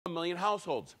million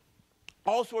households.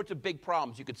 All sorts of big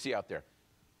problems you could see out there.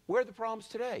 Where are the problems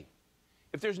today?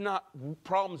 If there's not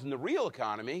problems in the real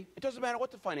economy, it doesn't matter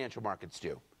what the financial markets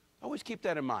do. Always keep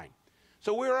that in mind.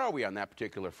 So where are we on that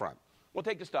particular front? We'll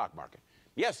take the stock market.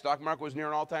 Yes, stock market was near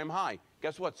an all-time high.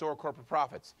 Guess what? So are corporate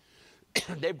profits.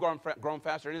 They've grown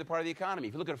faster than any other part of the economy.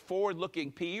 If you look at a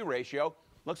forward-looking PE ratio,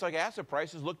 looks like asset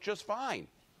prices look just fine.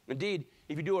 Indeed,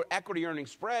 if you do an equity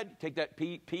earnings spread, take that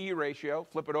PE ratio,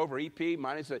 flip it over EP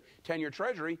minus a 10-year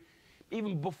treasury,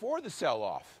 even before the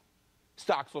sell-off,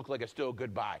 stocks look like it's still a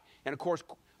good buy. And of course,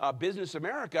 Business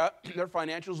America, their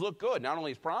financials look good. Not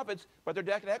only its profits, but their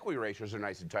debt to equity ratios are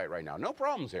nice and tight right now. No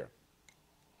problems here.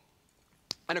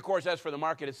 And of course, as for the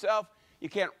market itself, you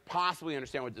can't possibly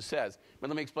understand what this says, but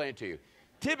let me explain it to you.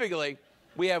 Typically,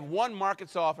 we have one market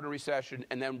sell-off in a recession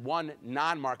and then one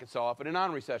non-market sell-off in a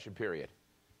non-recession period.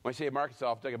 When I say a market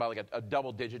sell-off, I'm talking about like a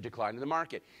double-digit decline in the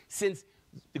market. Since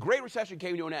the Great Recession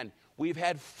came to an end, we've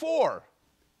had 4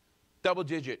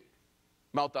 double-digit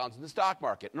meltdowns in the stock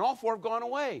market, and all 4 have gone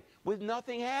away with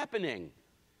nothing happening.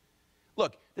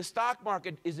 Look, the stock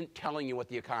market isn't telling you what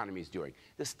the economy is doing.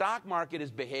 The stock market is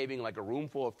behaving like a room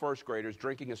full of first graders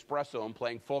drinking espresso and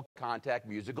playing full contact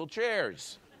musical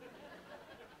chairs.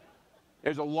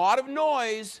 There's a lot of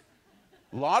noise,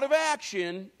 a lot of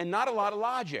action, and not a lot of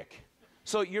logic.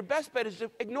 So your best bet is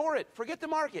to ignore it. Forget the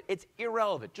market. It's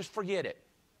irrelevant. Just forget it,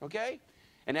 okay?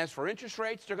 And as for interest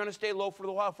rates, they're going to stay low for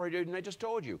a while, and I just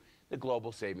told you, the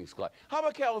global savings club. How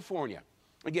about California?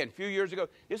 Again, a few years ago,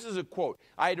 this is a quote.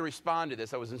 I had to respond to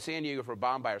this. I was in San Diego for a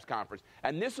bond buyers conference,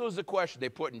 and this was the question they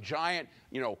put in giant,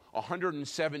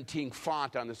 117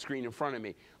 font on the screen in front of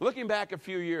me. Looking back a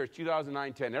few years,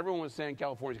 2009, 10, everyone was saying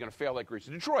California's going to fail like Greece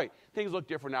and Detroit. Things look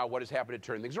different now. What has happened to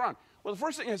turn things around? Well, the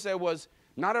first thing I said was,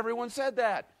 not everyone said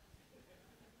that.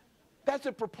 That's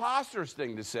a preposterous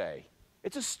thing to say.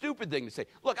 It's a stupid thing to say.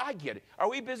 Look, I get it. Are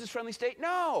we a business-friendly state?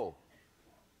 No.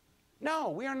 No,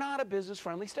 we are not a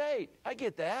business-friendly state. I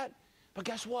get that. But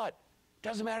guess what?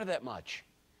 Doesn't matter that much.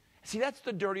 See, that's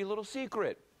the dirty little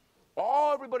secret.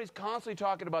 Everybody's constantly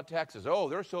talking about Texas. Oh,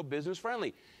 they're so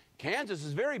business-friendly. Kansas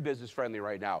is very business-friendly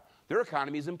right now. Their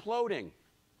economy is imploding.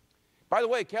 By the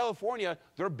way, California,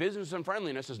 their business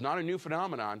unfriendliness is not a new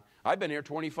phenomenon. I've been here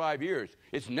 25 years.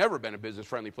 It's never been a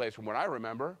business-friendly place from what I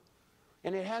remember.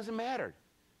 And it hasn't mattered.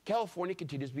 California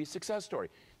continues to be a success story.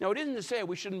 Now, it isn't to say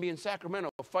we shouldn't be in Sacramento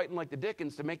fighting like the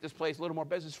Dickens to make this place a little more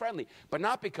business-friendly, but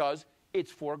not because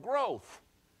it's for growth.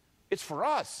 It's for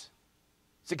us.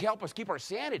 It's to help us keep our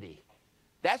sanity.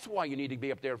 That's why you need to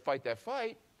be up there and fight that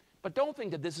fight. But don't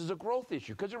think that this is a growth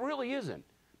issue, because it really isn't.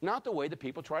 Not the way that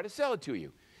people try to sell it to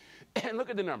you. And look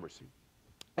at the numbers.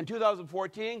 In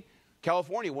 2014,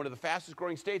 California, one of the fastest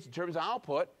growing states in terms of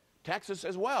output, Texas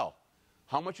as well.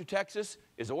 How much of Texas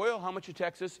is oil? How much of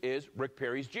Texas is Rick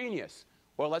Perry's genius?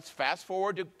 Well, let's fast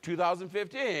forward to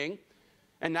 2015,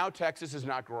 and now Texas is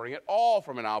not growing at all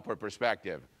from an output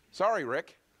perspective. Sorry,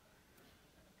 Rick.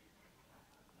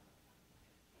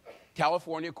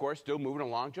 California, of course, still moving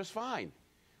along just fine.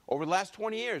 Over the last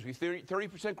 20 years, we've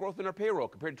 30% growth in our payroll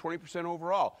compared to 20%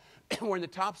 overall. We're in the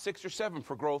top 6 or 7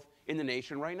 for growth in the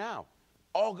nation right now.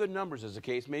 All good numbers, as the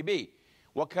case may be.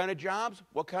 What kind of jobs?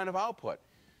 What kind of output?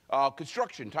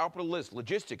 Construction, top of the list,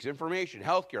 logistics, information,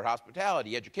 healthcare,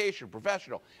 hospitality, education,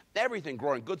 professional, everything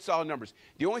growing, good solid numbers.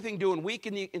 The only thing doing weak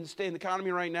in the state of the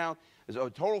economy right now is a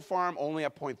total farm only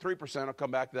up 0.3%. I'll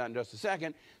come back to that in just a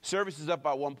second. Services up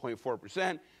about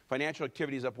 1.4%. Financial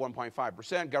activity is up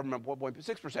 1.5%. Government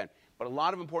 1.6%. But a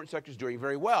lot of important sectors doing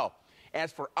very well.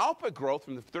 As for output growth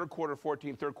from the third quarter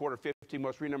 14, third quarter 15,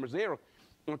 most recent numbers there,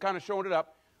 we're kind of showing it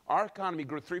up. Our economy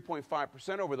grew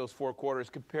 3.5% over those 4 quarters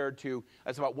compared to,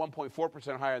 that's about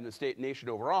 1.4% higher than the state nation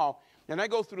overall. And I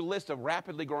go through the list of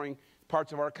rapidly growing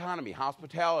parts of our economy: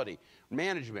 hospitality,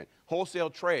 management, wholesale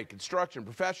trade, construction,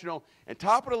 professional. And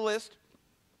top of the list,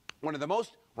 one of the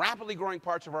most rapidly growing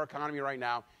parts of our economy right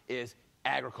now is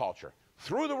agriculture.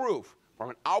 Through the roof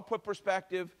from an output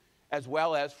perspective as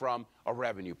well as from a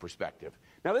revenue perspective.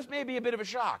 Now, this may be a bit of a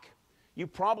shock. You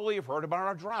probably have heard about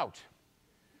our drought.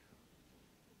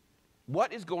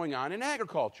 What is going on in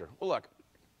agriculture? Well, look,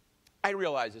 I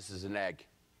realize this is an ag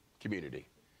community,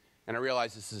 and I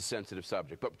realize this is a sensitive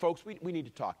subject, but folks, we need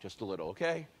to talk just a little,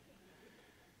 okay?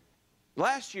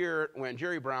 Last year, when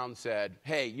Jerry Brown said,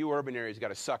 hey, you urban areas got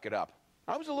to suck it up,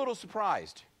 I was a little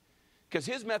surprised, because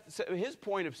his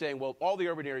point of saying, well, all the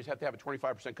urban areas have to have a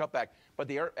 25% cutback, but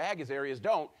the ag areas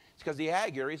don't, it's because the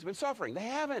ag areas have been suffering. They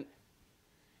haven't.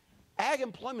 Ag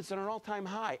employment's at an all-time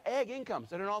high. Ag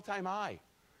income's at an all-time high.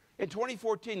 In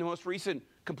 2014, the most recent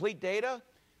complete data,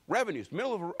 revenues,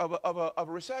 middle of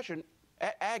a recession,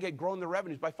 Ag had grown their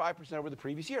revenues by 5% over the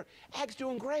previous year. Ag's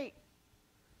doing great.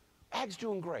 Ag's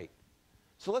doing great.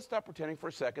 So let's stop pretending for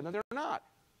a second that they're not.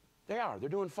 They are. They're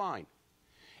doing fine.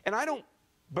 And I don't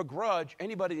begrudge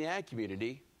anybody in the ag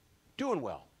community doing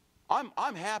well.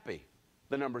 I'm happy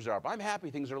the numbers are up. I'm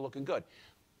happy things are looking good.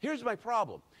 Here's my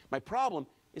problem. My problem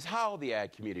is how the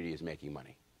ag community is making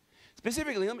money.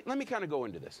 Specifically, let me kind of go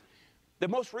into this. The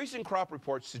most recent crop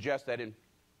reports suggest that in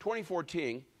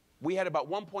 2014, we had about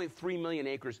 1.3 million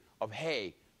acres of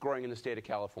hay growing in the state of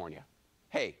California.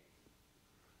 Hay.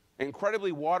 An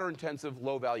incredibly water-intensive,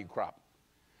 low-value crop.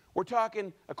 We're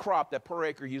talking a crop that per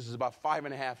acre uses about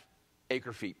 5.5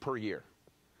 acre-feet per year.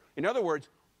 In other words,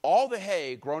 all the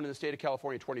hay grown in the state of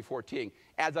California in 2014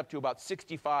 adds up to about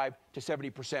 65 to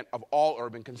 70% of all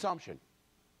urban consumption.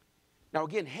 Now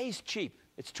again, hay's cheap.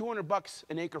 It's $200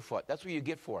 an acre-foot. That's what you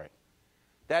get for it.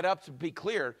 That up, to be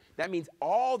clear, that means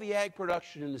all the ag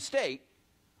production in the state,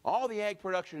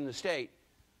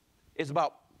 is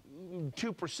about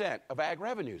 2% of ag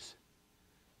revenues.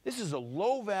 This is a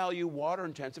low-value,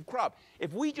 water-intensive crop.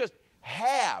 If we just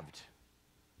halved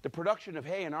the production of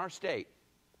hay in our state,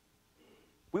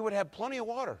 we would have plenty of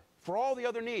water for all the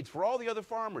other needs, for all the other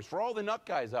farmers, for all the nut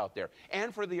guys out there,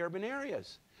 and for the urban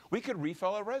areas. We could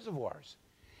refill our reservoirs.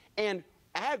 And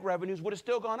ag revenues would have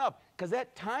still gone up, because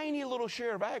that tiny little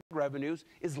share of ag revenues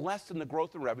is less than the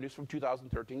growth in revenues from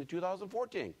 2013 to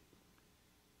 2014.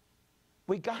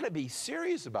 We got to be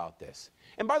serious about this.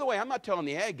 And by the way, I'm not telling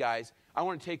the ag guys, I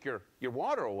want to take your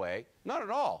water away. Not at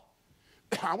all.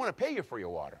 I want to pay you for your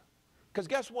water. Because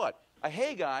guess what? A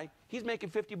hay guy, he's making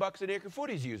 $50 an acre-foot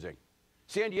he's using.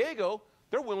 San Diego,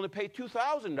 they're willing to pay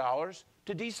 $2,000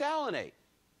 to desalinate.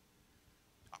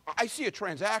 I see a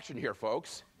transaction here,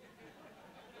 folks.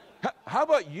 How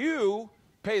about you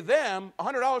pay them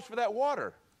 $100 for that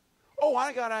water? Oh,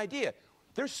 I got an idea.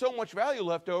 There's so much value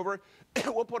left over,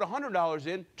 we'll put $100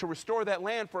 in to restore that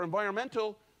land for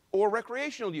environmental or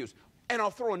recreational use. And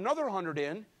I'll throw another $100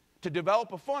 in to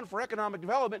develop a fund for economic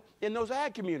development in those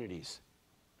ag communities.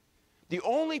 The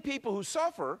only people who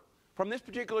suffer from this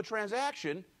particular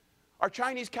transaction are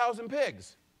Chinese cows and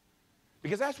pigs,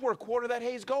 because that's where a quarter of that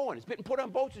hay is going. It's been put on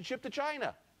boats and shipped to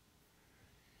China.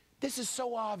 This is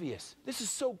so obvious. This is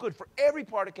so good for every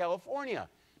part of California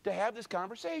to have this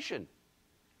conversation.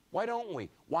 Why don't we?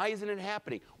 Why isn't it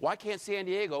happening? Why can't San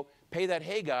Diego pay that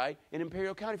hay guy in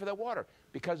Imperial County for that water?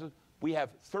 Because we have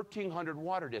 1,300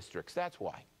 water districts. That's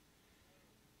why.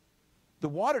 The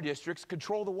water districts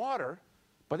control the water,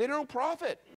 but they don't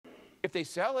profit if they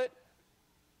sell it.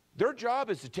 Their job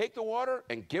is to take the water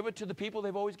and give it to the people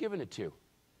they've always given it to.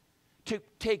 To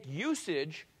take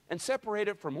usage and separate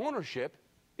it from ownership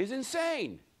is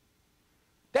insane.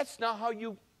 That's not how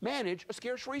you manage a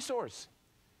scarce resource.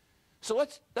 So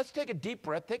let's take a deep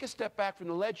breath, take a step back from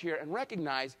the ledge here, and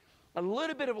recognize a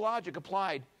little bit of logic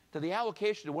applied to the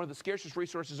allocation of one of the scarcest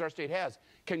resources our state has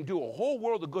can do a whole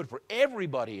world of good for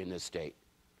everybody in this state.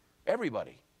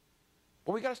 Everybody.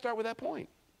 But we got to start with that point.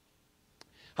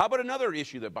 How about another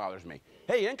issue that bothers me?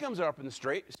 Hey, incomes are up in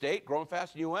the state, growing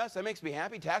fast in the U.S. That makes me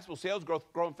happy. Taxable sales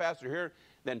growth growing faster here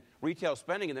than retail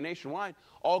spending in the nationwide.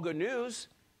 All good news.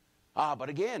 But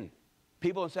again,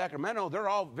 people in Sacramento, they're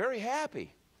all very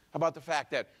happy about the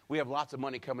fact that we have lots of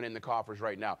money coming in the coffers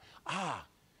right now.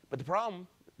 But the problem,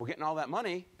 we're getting all that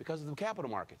money because of the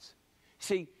capital markets.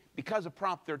 See, because of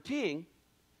Prop 13,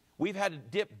 we've had to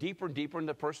dip deeper and deeper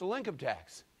into personal income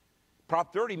tax.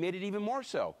 Prop 30 made it even more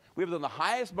so. We have the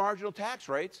highest marginal tax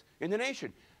rates in the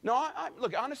nation. No,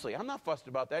 look, honestly, I'm not fussed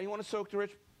about that. You want to soak the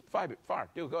rich? Fine,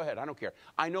 do, go ahead. I don't care.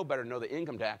 I know better to know that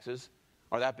income taxes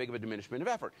are that big of a diminishment of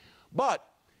effort. But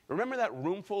remember that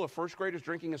room full of first graders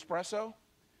drinking espresso?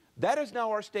 That is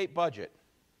now our state budget.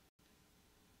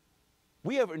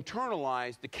 We have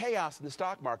internalized the chaos in the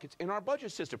stock markets in our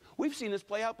budget system. We've seen this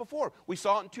play out before. We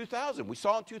saw it in 2000. We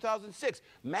saw it in 2006.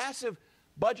 Massive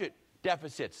budget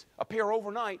deficits appear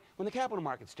overnight when the capital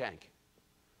markets tank.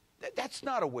 That's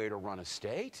not a way to run a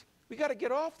state. We got to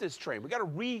get off this train. We got to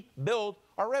rebuild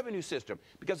our revenue system,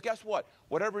 because guess what?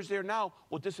 Whatever's there now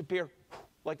will disappear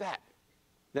like that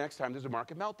the next time there's a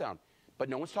market meltdown. But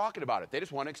no one's talking about it. They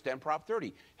just want to extend Prop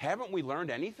 30. Haven't we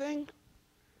learned anything?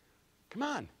 Come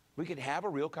on. We can have a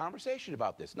real conversation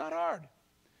about this. Not hard.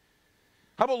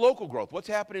 How about local growth? What's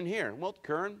happening here? Well,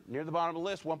 Kern, near the bottom of the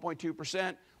list,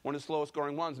 1.2%, one of the slowest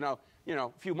growing ones. Now, a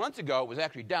few months ago, it was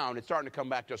actually down. It's starting to come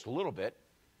back just a little bit.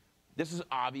 This is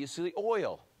obviously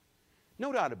oil.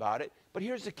 No doubt about it. But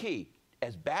here's the key.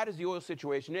 As bad as the oil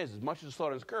situation is, as much as the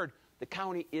slowdown has occurred, the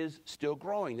county is still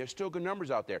growing. There's still good numbers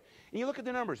out there. And you look at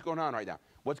the numbers going on right now.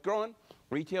 What's growing?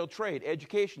 Retail trade,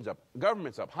 education's up,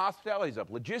 government's up, hospitality's up,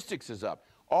 logistics is up.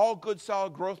 All good,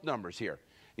 solid growth numbers here.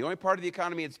 The only part of the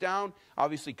economy that's down,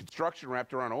 obviously construction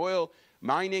wrapped around oil.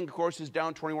 Mining, of course, is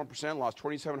down 21%, lost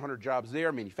 2,700 jobs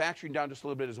there. Manufacturing down just a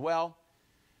little bit as well.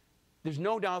 There's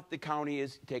no doubt the county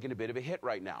is taking a bit of a hit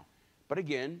right now. But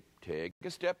again, take a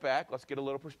step back. Let's get a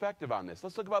little perspective on this.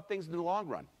 Let's look about things in the long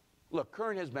run. Look,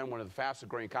 Kern has been one of the fastest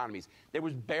growing economies. There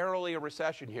was barely a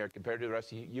recession here compared to the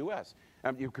rest of the U.S.,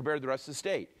 compared to the rest of the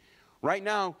state. Right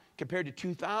now, compared to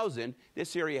 2000,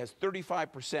 this area has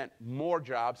 35% more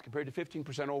jobs compared to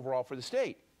 15% overall for the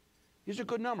state. These are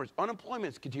good numbers.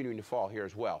 Unemployment is continuing to fall here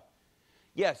as well.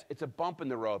 Yes, it's a bump in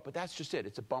the road, but that's just it.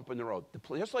 It's a bump in the road.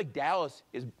 Just like Dallas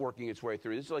is working its way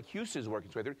through, this is like Houston is working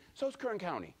its way through, so is Kern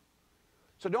County.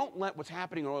 So don't let what's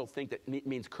happening in oil think that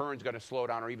means Kern's going to slow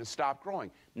down or even stop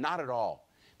growing. Not at all.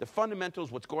 The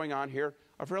fundamentals, what's going on here,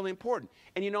 are fairly important.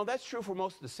 And you know, that's true for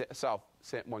most of the South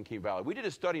San Joaquin Valley. We did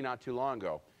a study not too long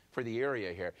ago for the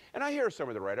area here, and I hear some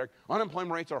of the rhetoric.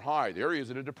 Unemployment rates are high. The area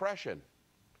is in a depression.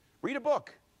 Read a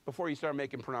book before you start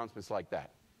making pronouncements like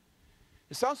that.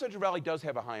 The South Central Valley does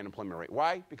have a high unemployment rate.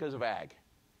 Why? Because of ag.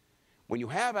 When you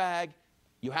have ag,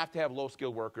 you have to have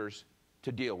low-skilled workers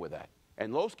to deal with that.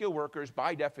 And low-skilled workers,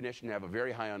 by definition, have a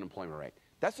very high unemployment rate.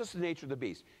 That's just the nature of the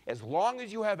beast. As long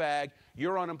as you have ag,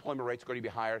 your unemployment rate is going to be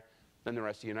higher than the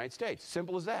rest of the United States.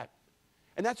 Simple as that.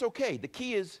 And that's okay. The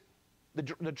key is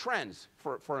the trends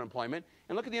for unemployment.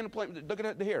 And look at the unemployment. Look at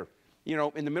it here. You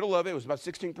know, in the middle of it, it was about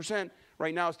 16%.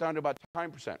 Right now, it's down to about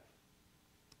 9%.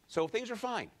 So things are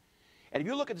fine. And if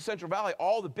you look at the Central Valley,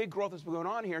 all the big growth that's been going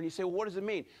on here, and you say, well, what does it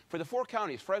mean? For the 4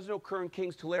 counties, Fresno, Kern,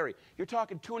 Kings, Tulare, you're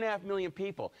talking 2.5 million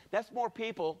people. That's more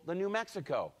people than New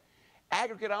Mexico.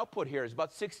 Aggregate output here is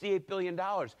about $68 billion.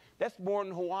 That's more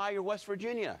than Hawaii or West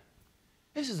Virginia.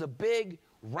 This is a big,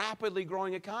 rapidly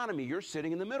growing economy you're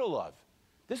sitting in the middle of.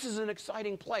 This is an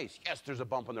exciting place. Yes, there's a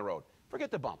bump on the road.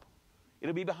 Forget the bump.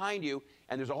 It'll be behind you,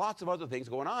 and there's lots of other things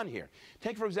going on here.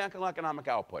 Take, for example, economic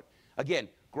output. Again,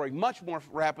 growing much more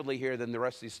rapidly here than the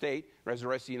rest of the state, or the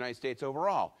rest of the United States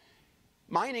overall.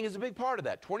 Mining is a big part of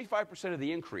that. 25% of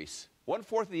the increase,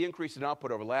 1/4 of the increase in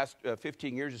output over the last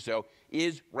 15 years or so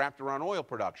is wrapped around oil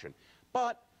production.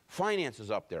 But finance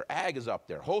is up there, ag is up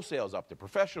there, wholesale is up there,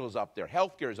 professional is up there,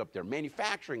 healthcare is up there,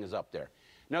 manufacturing is up there.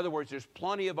 In other words, there's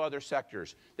plenty of other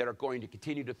sectors that are going to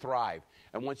continue to thrive.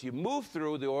 And once you move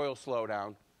through the oil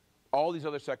slowdown, all these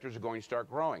other sectors are going to start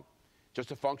growing.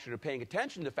 Just a function of paying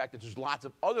attention to the fact that there's lots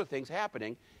of other things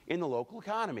happening in the local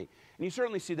economy. And you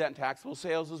certainly see that in taxable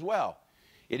sales as well.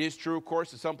 It is true, of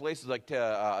course, that some places like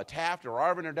Taft or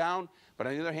Arvin are down, but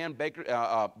on the other hand,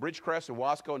 Ridgecrest and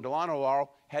Wasco and Delano are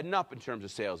all heading up in terms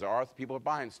of sales. People are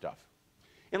buying stuff.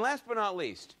 And last but not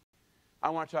least, I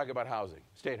want to talk about housing,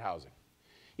 state housing.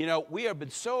 You know, we have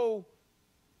been so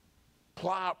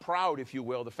proud, if you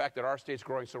will, the fact that our state's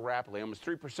growing so rapidly, almost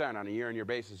 3% on a year-on-year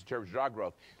basis in terms of job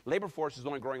growth. Labor force is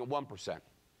only growing at 1%.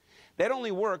 That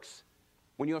only works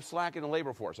when you have slack in the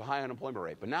labor force, a high unemployment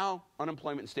rate. But now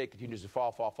unemployment in the state continues to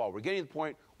fall. We're getting to the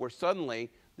point where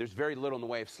suddenly there's very little in the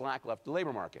way of slack left in the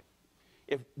labor market.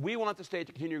 If we want the state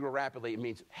to continue to grow rapidly, it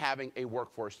means having a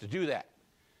workforce to do that.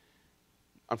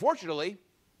 Unfortunately,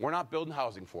 we're not building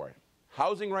housing for it.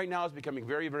 Housing right now is becoming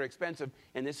very, very expensive,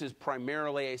 and this is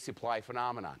primarily a supply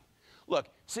phenomenon. Look,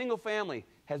 single family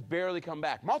has barely come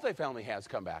back. Multifamily has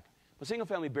come back, but single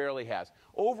family barely has.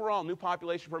 Overall, new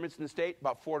population permits in the state,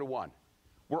 about 4 to 1.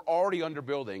 We're already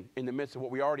underbuilding in the midst of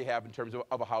what we already have in terms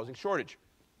of a housing shortage.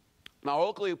 Now,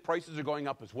 locally, prices are going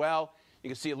up as well. You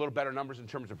can see a little better numbers in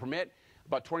terms of permit,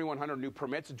 about 2,100 new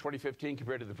permits in 2015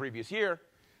 compared to the previous year.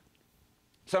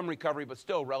 Some recovery, but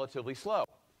still relatively slow.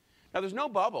 Now, there's no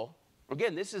bubble.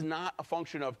 Again, this is not a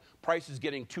function of prices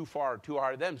getting too far or too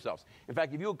hard of themselves. In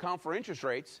fact, if you account for interest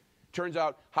rates, it turns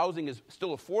out housing is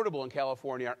still affordable in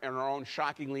California in our own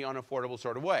shockingly unaffordable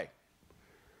sort of way.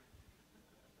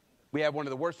 We have one of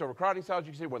the worst overcrowding styles,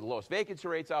 you can see, one of the lowest vacancy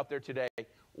rates out there today.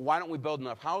 Why don't we build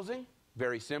enough housing?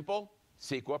 Very simple.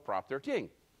 CEQA Prop 13.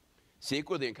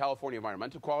 CEQA, the California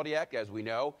Environmental Quality Act, as we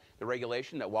know, the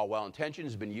regulation that, while well-intentioned,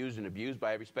 has been used and abused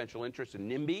by every special interest in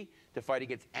NIMBY to fight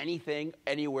against anything,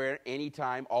 anywhere,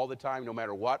 anytime, all the time, no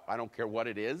matter what. I don't care what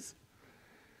it is.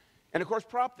 And, of course,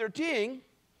 Prop 13,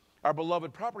 our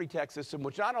beloved property tax system,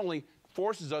 which not only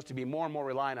forces us to be more and more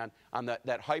reliant on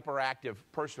that hyperactive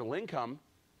personal income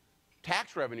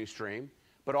tax revenue stream,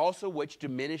 but also which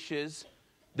diminishes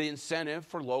the incentive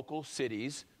for local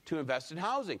cities to invest in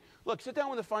housing. Look, sit down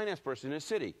with a finance person in a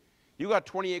city. You got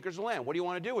 20 acres of land. What do you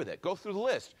want to do with it? Go through the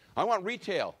list. I want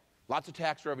retail. Lots of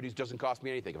tax revenues, doesn't cost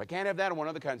me anything. If I can't have that, I want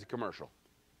other kinds of commercial.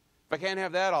 If I can't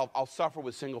have that, I'll suffer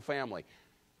with single family.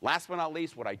 Last but not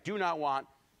least, what I do not want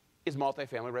is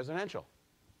multifamily residential.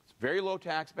 It's very low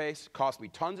tax base, cost me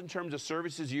tons in terms of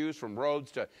services used, from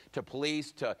roads to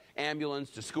police to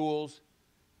ambulance to schools.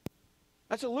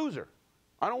 That's a loser.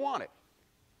 I don't want it.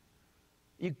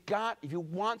 If you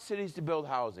want cities to build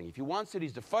housing, if you want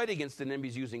cities to fight against the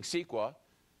NIMBYs using CEQA,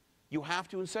 you have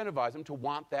to incentivize them to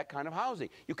want that kind of housing.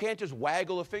 You can't just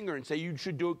waggle a finger and say you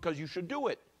should do it because you should do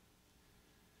it.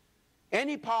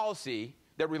 Any policy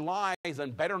that relies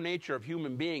on better nature of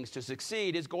human beings to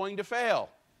succeed is going to fail.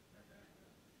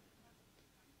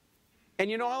 And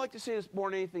you know, I like to say this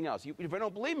more than anything else. If you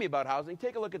don't believe me about housing,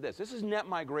 take a look at this. This is net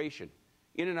migration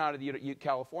in and out of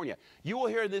California. You will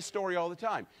hear this story all the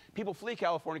time. People flee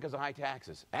California because of high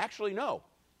taxes. Actually, no.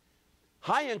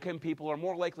 High-income people are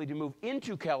more likely to move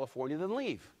into California than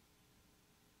leave.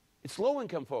 It's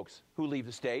low-income folks who leave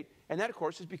the state, and that, of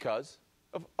course, is because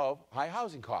of high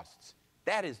housing costs.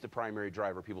 That is the primary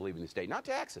driver of people leaving the state, not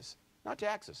taxes, not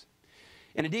taxes.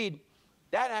 And indeed,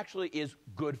 that actually is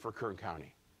good for Kern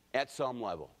County at some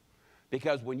level.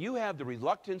 Because when you have the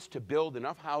reluctance to build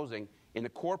enough housing in the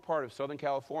core part of Southern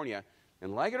California,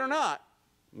 and like it or not,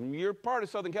 you're part of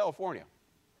Southern California,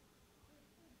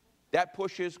 that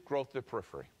pushes growth to the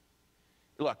periphery.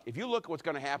 Look, if you look at what's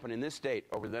going to happen in this state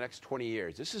over the next 20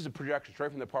 years, this is a projection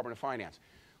straight from the Department of Finance.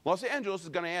 Los Angeles is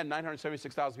going to add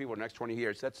 976,000 people in the next 20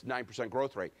 years. That's 9%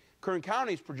 growth rate. Kern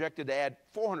County is projected to add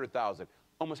 400,000,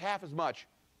 almost half as much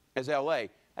as LA.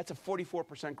 That's a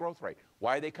 44% growth rate.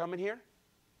 Why are they coming here?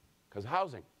 Because of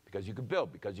housing, because you could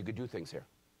build, because you could do things here.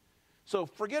 So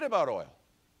forget about oil.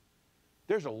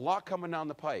 There's a lot coming down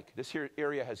the pike. This here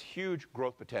area has huge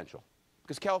growth potential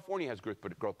because California has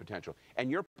growth potential, and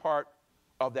you're part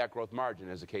of that growth margin,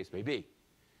 as the case may be.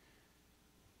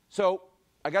 So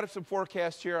I got some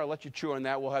forecasts here. I'll let you chew on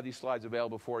that. We'll have these slides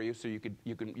available for you so you can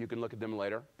look at them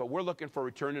later. But we're looking for a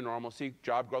return to normalcy.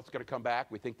 Job growth is going to come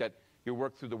back. We think that you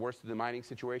work through the worst of the mining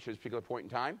situation at this particular point in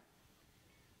time.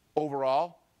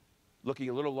 Overall, looking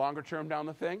a little longer term down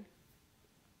the thing,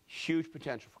 huge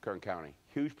potential for Kern County,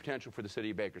 huge potential for the city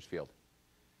of Bakersfield.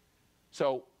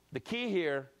 So the key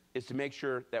here is to make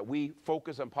sure that we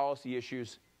focus on policy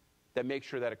issues that make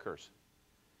sure that occurs.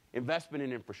 Investment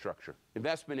in infrastructure,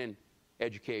 investment in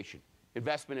education,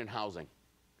 investment in housing.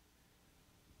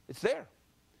 It's there.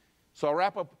 So I'll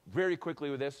wrap up very quickly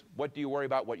with this. What do you worry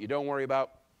about? What you don't worry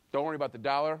about? Don't worry about the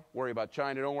dollar. Worry about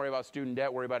China. Don't worry about student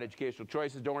debt. Worry about educational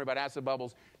choices. Don't worry about asset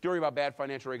bubbles. Don't worry about bad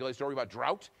financial regulations. Don't worry about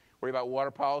drought. Worry about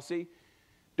water policy.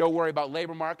 Don't worry about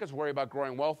labor markets. Worry about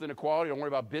growing wealth inequality. Don't worry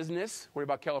about business. Worry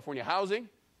about California housing.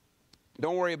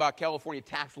 Don't worry about California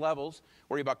tax levels.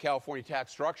 Worry about California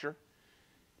tax structure.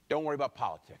 Don't worry about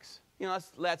politics. You know,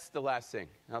 that's the last thing.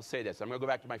 And I'll say this. I'm going to go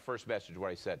back to my first message, what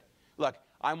I said. Look,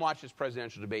 I watch these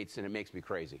presidential debates, and it makes me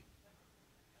crazy.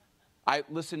 I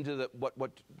listen to what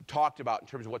talked about in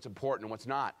terms of what's important and what's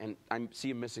not, and I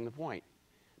see him missing the point.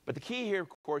 But the key here,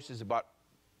 of course, is about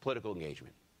political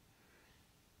engagement.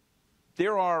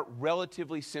 There are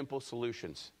relatively simple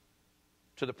solutions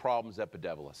to the problems that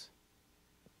bedevil us.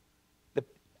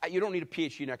 You don't need a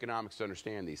PhD in economics to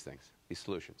understand these things, these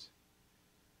solutions.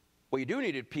 What you do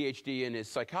need a PhD in is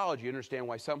psychology to understand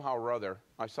why somehow or other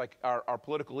our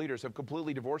political leaders have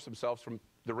completely divorced themselves from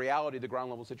the reality of the ground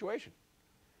level situation.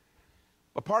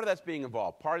 But part of that's being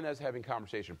involved. Part of that is having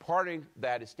conversation. Part of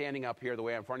that is standing up here the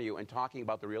way I'm in front of you and talking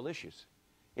about the real issues.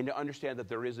 And to understand that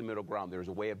there is a middle ground. There is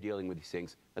a way of dealing with these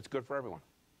things that's good for everyone.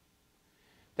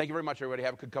 Thank you very much, everybody.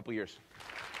 Have a good couple of years.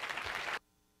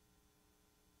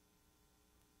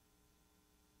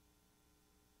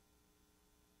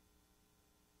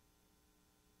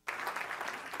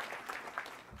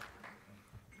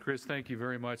 Chris, thank you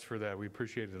very much for that. We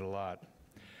appreciate it a lot.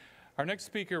 Our next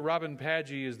speaker, Robin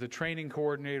Paggi, is the training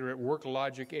coordinator at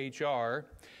WorkLogic HR,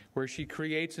 where she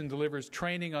creates and delivers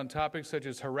training on topics such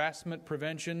as harassment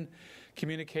prevention,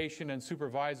 communication, and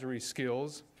supervisory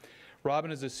skills.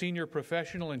 Robin is a senior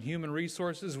professional in human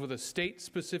resources with a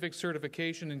state-specific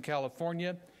certification in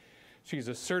California. She's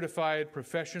a certified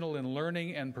professional in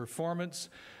learning and performance,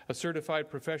 a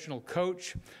certified professional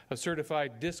coach, a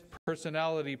certified DISC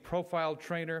personality profile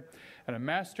trainer, and a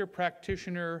master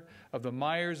practitioner of the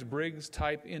Myers-Briggs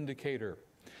Type Indicator.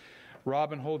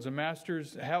 Robin holds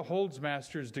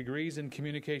master's degrees in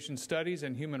communication studies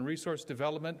and human resource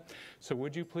development. So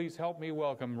would you please help me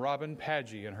welcome Robin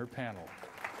Paggi and her panel.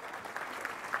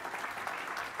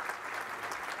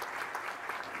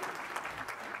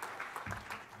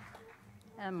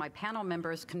 and my panel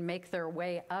members can make their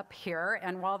way up here.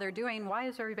 And while they're doing, why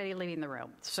is everybody leaving the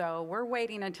room? So we're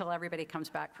waiting until everybody comes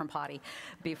back from potty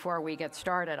before we get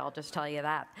started, I'll just tell you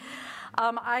that.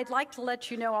 I'd like to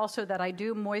let you know also that I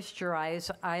do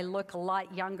moisturize. I look a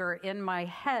lot younger in my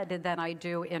head than I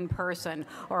do in person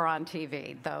or on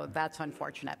TV, though that's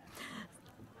unfortunate.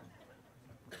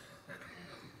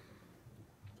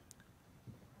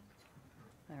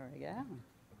 There we go.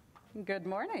 Good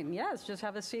morning. Yes, just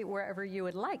have a seat wherever you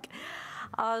would like.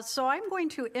 So I'm going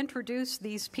to introduce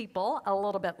these people a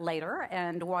little bit later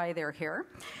and why they're here.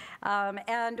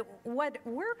 And what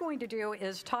we're going to do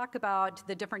is talk about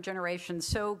the different generations.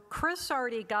 So Chris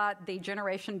already got the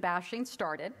generation bashing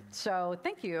started. So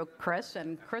thank you, Chris.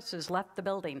 And Chris has left the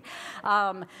building.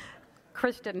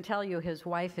 Chris didn't tell you his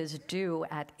wife is due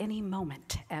at any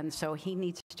moment, and so he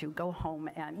needs to go home.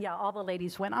 And yeah, all the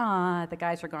ladies went, the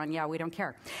guys are going, yeah, we don't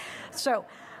care. So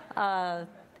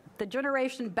the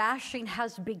generation bashing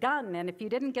has begun, and if you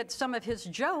didn't get some of his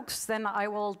jokes, then I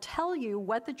will tell you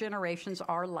what the generations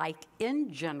are like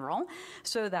in general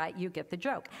so that you get the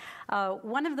joke.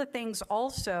 One of the things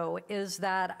also is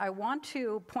that I want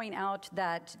to point out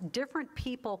that different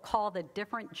people call the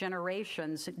different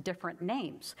generations different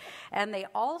names, and they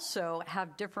also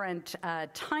have different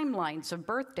timelines of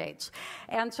birth dates.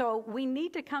 And so we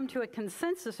need to come to a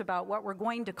consensus about what we're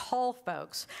going to call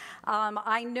folks.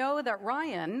 I know that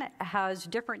Ryan has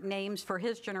different names for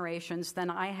his generations than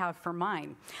I have for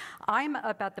mine. I'm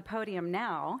up at the podium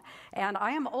now, and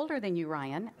I am older than you,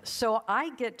 Ryan, so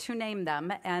I get to name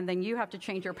them, and then you have to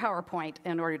change your PowerPoint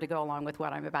in order to go along with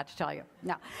what I'm about to tell you.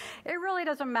 Now, it really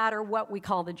doesn't matter what we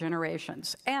call the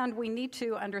generations, and we need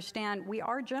to understand we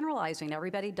are generalizing.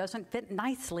 Everybody doesn't fit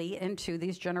nicely into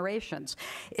these generations.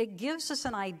 It gives us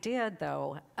an idea,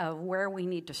 though, of where we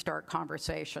need to start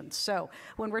conversations. So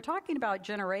when we're talking about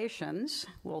generations,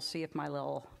 we'll see if my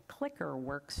little clicker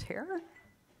works here.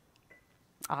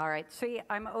 All right, see,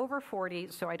 I'm over 40,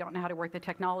 so I don't know how to work the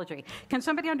technology. Can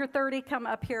somebody under 30 come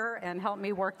up here and help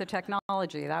me work the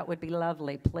technology? That would be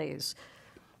lovely, please.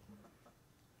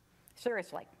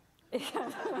 Seriously. There we go.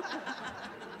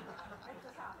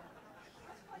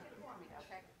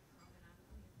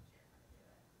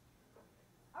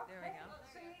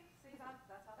 See, that's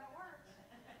how that works.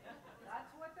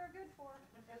 That's what they're good for.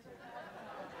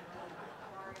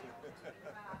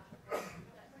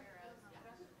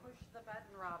 Push the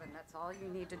button, Robin. That's all you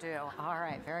need to do. All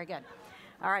right, very good.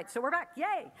 All right, so we're back.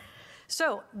 Yay!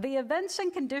 So the events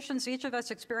and conditions each of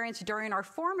us experienced during our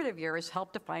formative years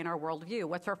help define our worldview.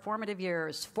 What's our formative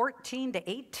years? 14 to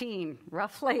 18,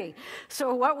 roughly.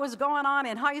 So what was going on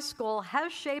in high school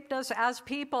has shaped us as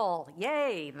people.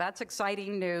 Yay, that's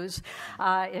exciting news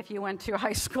if you went to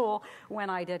high school when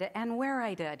I did it and where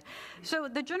I did. So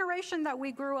the generation that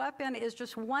we grew up in is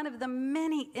just one of the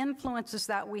many influences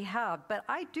that we have, but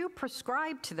I do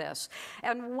prescribe to this.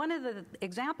 And one of the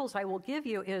examples I will give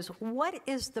you is, what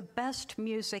is the best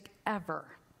music ever?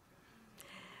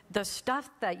 The stuff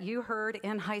that you heard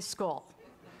in high school,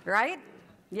 right?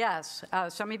 Yes.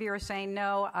 Some of you are saying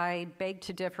no. I beg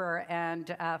to differ,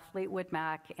 and Fleetwood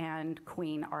Mac and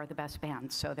Queen are the best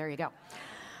bands. So there you go.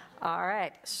 All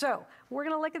right, so we're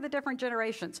going to look at the different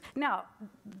generations. Now,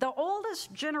 the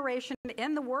oldest generation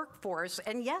in the workforce,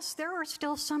 and yes, there are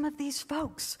still some of these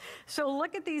folks. So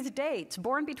look at these dates,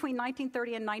 born between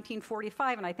 1930 and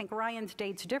 1945, and I think Ryan's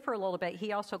dates differ a little bit.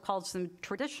 He also calls them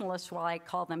traditionalists, while I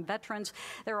call them veterans.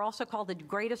 They're also called the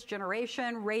greatest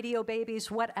generation, radio babies,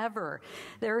 whatever.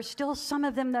 There are still some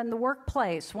of them in the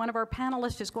workplace. One of our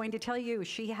panelists is going to tell you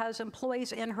she has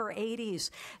employees in her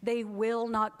 80s. They will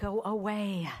not go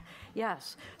away.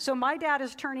 Yes. So my dad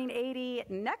is turning 80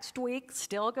 next week,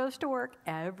 still goes to work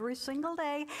every single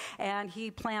day, and he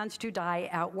plans to die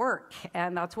at work.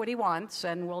 And that's what he wants,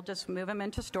 and we'll just move him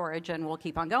into storage, and we'll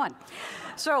keep on going.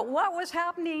 So what was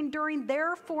happening during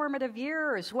their formative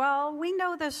years? Well, we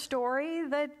know this story,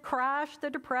 the crash, the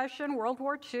Depression, World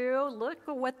War II. Look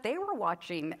at what they were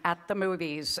watching at the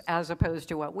movies as opposed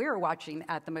to what we're watching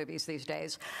at the movies these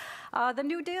days. The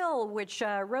New Deal, which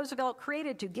Roosevelt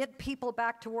created to get people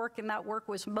back to work, and that work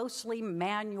was mostly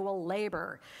manual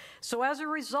labor. So as a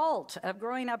result of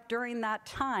growing up during that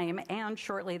time and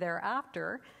shortly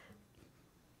thereafter,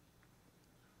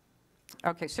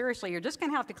 okay, seriously, you're just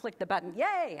going to have to click the button.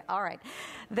 Yay! All right.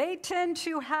 They tend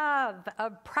to have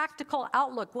a practical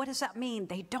outlook. What does that mean?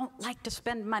 They don't like to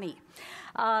spend money.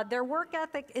 Their work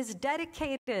ethic is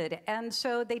dedicated, and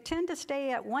so they tend to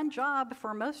stay at one job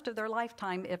for most of their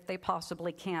lifetime if they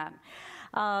possibly can.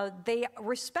 They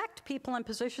respect people in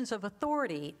positions of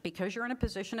authority. Because you're in a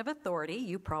position of authority,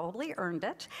 you probably earned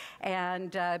it.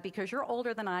 And because you're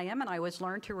older than I am and I was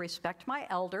learned to respect my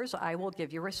elders, I will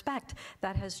give you respect.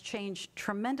 That has changed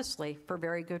tremendously for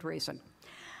very good reason.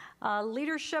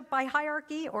 Leadership by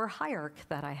hierarchy, or hierarch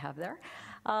that I have there.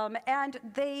 And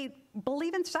they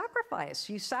believe in sacrifice.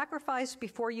 You sacrifice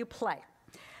before you play.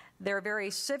 They're very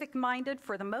civic-minded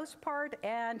for the most part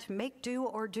and make do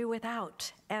or do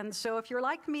without. And so if you're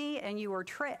like me and you were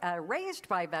raised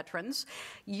by veterans,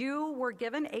 you were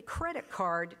given a credit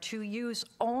card to use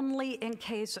only in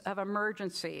case of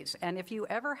emergencies. And if you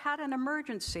ever had an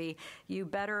emergency, you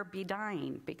better be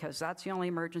dying, because that's the only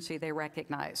emergency they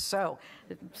recognize. So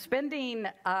spending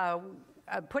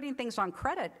putting things on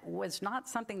credit was not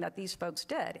something that these folks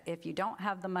did. If you don't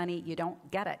have the money, you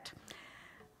don't get it.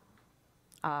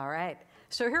 All right.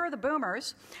 So here are the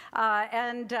boomers.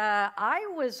 I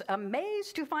was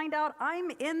amazed to find out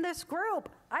I'm in this group.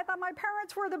 I thought my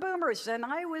parents were the boomers, and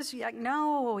I was like,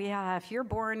 no, yeah, if you're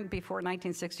born before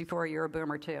 1964, you're a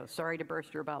boomer too. Sorry to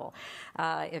burst your bubble,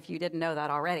 if you didn't know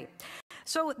that already.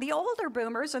 So the older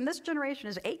boomers, and this generation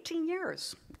is 18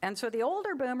 years. And so the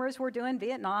older boomers were doing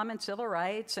Vietnam and civil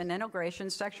rights and integration,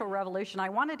 sexual revolution. I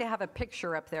wanted to have a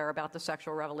picture up there about the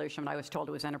sexual revolution, but I was told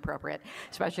it was inappropriate,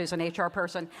 especially as an HR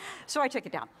person. So I took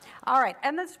it down. All right,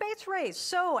 and the space race.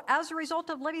 So as a result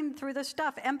of living through this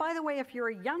stuff, and by the way, if you're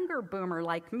a younger boomer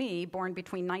like me, born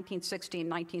between 1960 and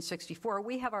 1964,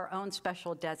 we have our own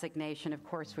special designation. Of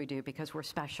course we do, because we're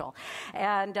special.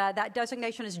 And that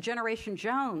designation is Generation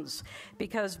Jones,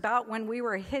 because about when we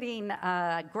were hitting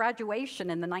graduation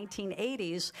in the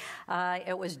 1980s,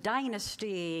 it was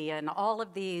Dynasty and all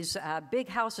of these big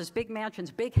houses, big mansions,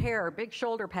 big hair, big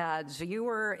shoulder pads. If you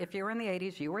were in the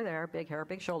 80s, you were there. Big hair,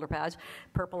 big shoulder pads,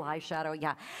 purple eyeshadow,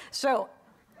 yeah. So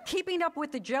keeping up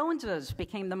with the Joneses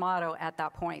became the motto at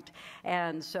that point.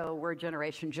 And so we're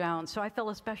Generation Jones. So I feel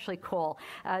especially cool.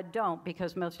 Don't,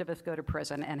 because most of us go to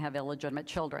prison and have illegitimate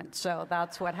children. So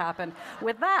that's what happened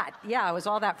with that. Yeah, it was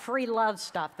all that free love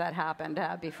stuff that happened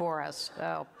before us.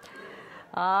 So.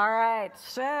 All right,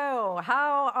 so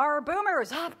how are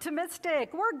boomers?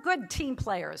 Optimistic. We're good team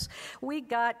players. We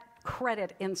got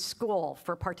credit in school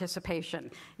for participation.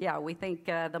 Yeah, we think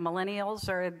the millennials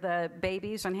are the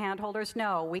babies and handholders.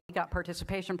 No, we got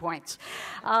participation points.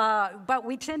 But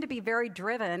we tend to be very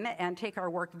driven and take our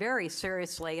work very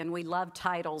seriously, and we love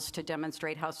titles to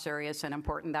demonstrate how serious and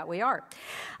important that we are.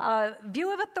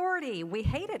 View of authority. We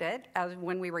hated it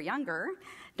when we were younger.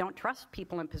 Don't trust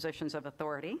people in positions of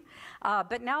authority.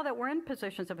 But now that we're in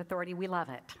positions of authority, we love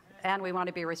it. And we want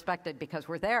to be respected because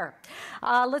we're there.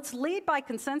 Let's lead by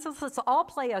consensus. Let's all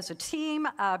play as a team.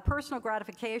 Personal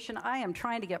gratification. I am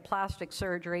trying to get plastic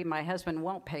surgery. My husband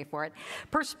won't pay for it.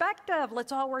 Perspective.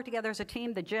 Let's all work together as a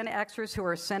team. The Gen Xers who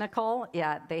are cynical,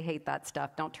 yeah, they hate that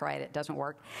stuff. Don't try it. It doesn't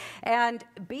work. And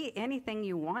be anything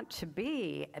you want to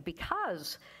be,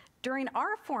 because during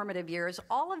our formative years,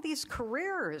 all of these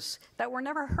careers that were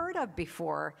never heard of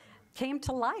before came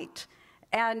to light.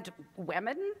 And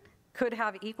women could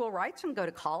have equal rights and go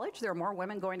to college. There are more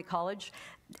women going to college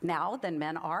now than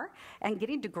men are, and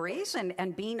getting degrees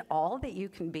and being all that you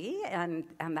can be, and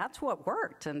that's what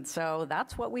worked. And so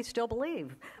that's what we still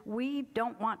believe. We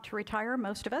don't want to retire,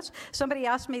 most of us. Somebody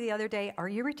asked me the other day, are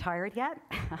you retired yet?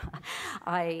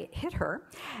 I hit her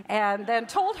and then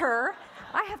told her,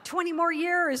 I have 20 more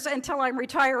years until I'm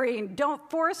retiring. Don't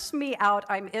force me out.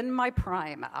 I'm in my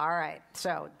prime. All right.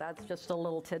 So that's just a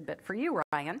little tidbit for you,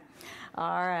 Ryan.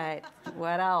 All right.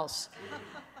 What else?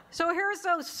 So here's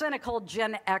those cynical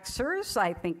Gen Xers.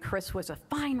 I think Chris was a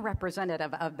fine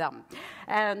representative of them.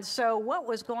 And so what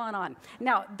was going on?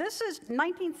 Now, this is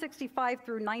 1965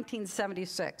 through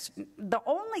 1976. The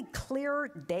only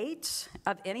clear dates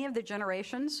of any of the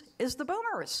generations is the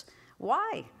boomers.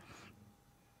 Why?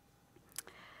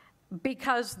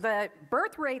 Because the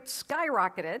birth rate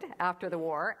skyrocketed after the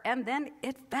war, and then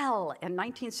it fell in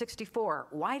 1964.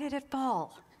 Why did it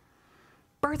fall?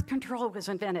 Birth control was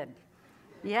invented.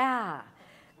 Yeah.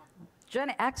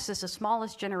 Gen X is the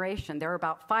smallest generation. There are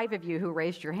about 5 of you who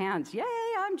raised your hands. Yay,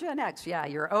 I'm Gen X. Yeah,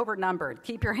 you're overnumbered.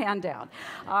 Keep your hand down.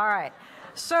 All right.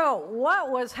 So what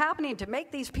was happening to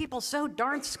make these people so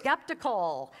darn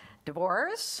skeptical?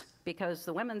 Divorce, because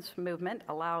the women's movement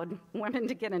allowed women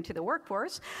to get into the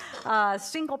workforce.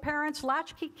 Single parents,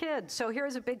 latchkey kids. So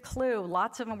here's a big clue.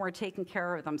 Lots of them were taking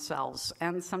care of themselves,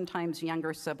 and sometimes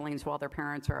younger siblings while their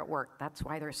parents are at work. That's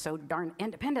why they're so darn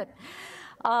independent.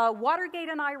 Watergate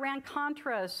and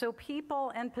Iran-Contra, so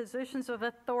people in positions of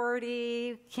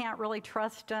authority can't really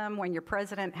trust them when your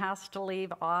president has to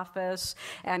leave office,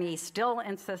 and he still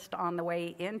insists on the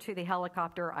way into the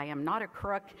helicopter, I am not a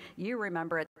crook. You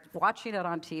remember it, watching it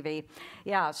on TV.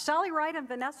 Yeah, Sally Ride and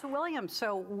Vanessa Williams,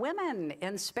 so women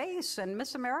in space and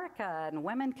Miss America, and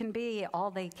women can be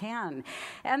all they can.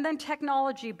 And then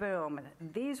technology boom.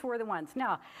 These were the ones.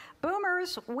 Now,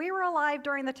 boomers, we were alive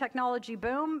during the technology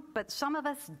boom, but some of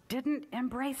us didn't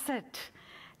embrace it.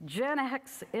 Gen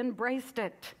X embraced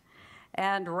it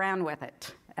and ran with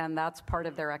it, and that's part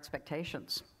of their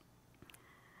expectations.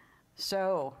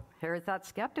 So here's that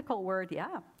skeptical word,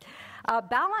 yeah.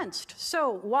 Balanced.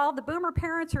 So while the boomer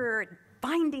parents are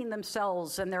finding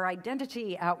themselves and their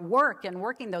identity at work and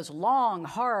working those long,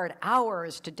 hard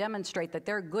hours to demonstrate that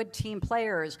they're good team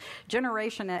players,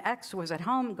 Generation X was at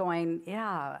home going,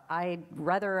 yeah, I'd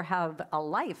rather have a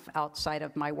life outside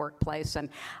of my workplace, and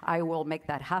I will make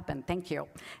that happen, thank you.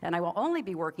 And I will only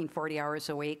be working 40 hours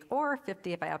a week, or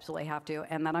 50 if I absolutely have to,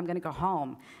 and then I'm gonna go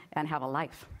home and have a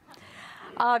life.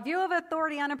 View of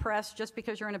authority unimpressed. Just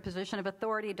because you're in a position of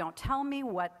authority, don't tell me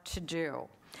what to do.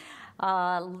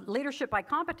 Leadership by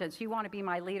competence. You want to be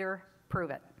my leader, prove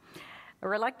it. A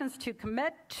reluctance to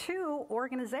commit to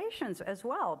organizations as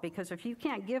well, because if you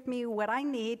can't give me what I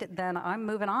need, then I'm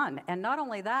moving on. And not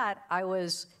only that, I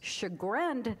was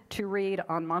chagrined to read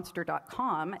on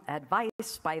monster.com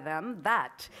advice by them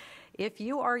that if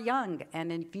you are young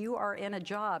and if you are in a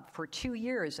job for 2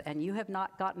 years and you have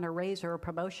not gotten a raise or a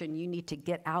promotion, you need to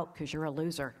get out because you're a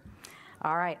loser.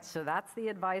 All right, so that's the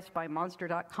advice by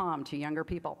monster.com to younger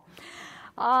people.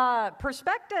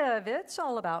 Perspective, it's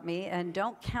all about me, and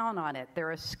don't count on it.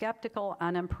 They're a skeptical,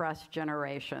 unimpressed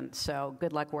generation, so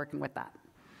good luck working with that.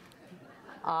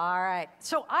 All right,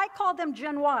 so I call them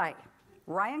Gen Y.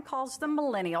 Ryan calls them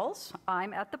millennials.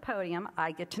 I'm at the podium.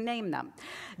 I get to name them.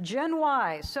 Gen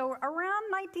Y. So around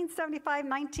 1975,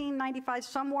 1995,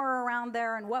 somewhere around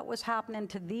there, and what was happening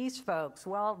to these folks?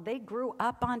 Well, they grew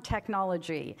up on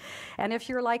technology. And if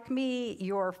you're like me,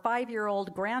 your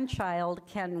 5-year-old grandchild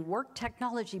can work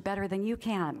technology better than you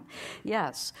can.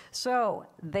 Yes. So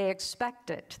they expect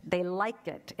it. They like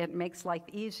it. It makes life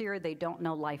easier. They don't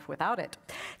know life without it.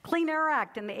 Clean Air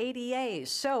Act and the ADA.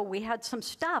 So we had some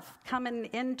stuff coming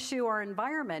into our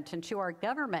environment, into our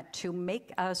government, to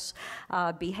make us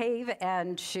behave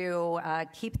and to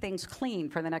keep things clean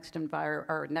for the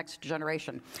next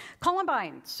generation.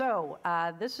 Columbine. So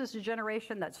this is a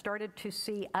generation that started to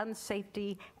see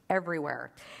unsafety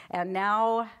everywhere. And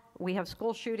now we have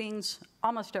school shootings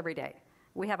almost every day.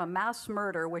 We have a mass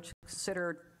murder, which is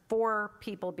considered 4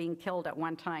 people being killed at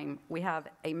one time. We have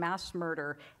a mass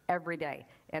murder every day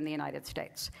in the United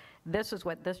States. This is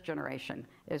what this generation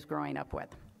is growing up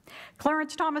with.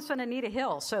 Clarence Thomas and Anita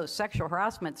Hill. So sexual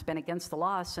harassment's been against the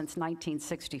law since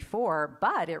 1964,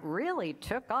 but it really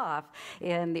took off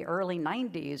in the early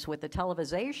 90s with the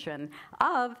televisation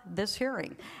of this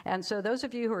hearing. And so those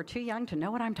of you who are too young to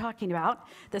know what I'm talking about,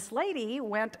 this lady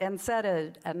went and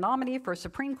said a nominee for a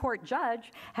Supreme Court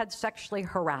judge had sexually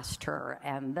harassed her.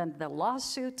 And then the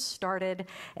lawsuits started,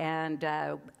 and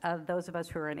those of us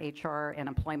who are in HR and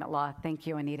employment law, thank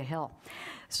you, Anita Hill.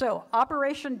 So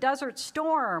Operation Desert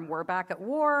Storm, we're back at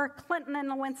war. Clinton and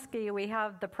Lewinsky, we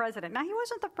have the president. Now, he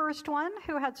wasn't the first one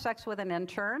who had sex with an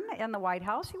intern in the White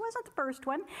House. He wasn't the first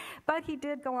one, but he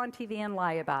did go on TV and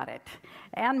lie about it.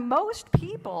 And most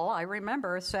people, I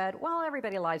remember, said, well,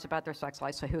 everybody lies about their sex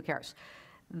life, so who cares?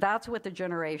 That's what the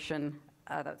generation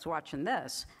that's watching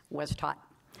this was taught.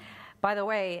 By the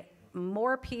way,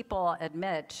 more people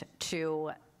admit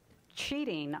to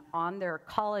cheating on their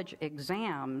college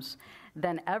exams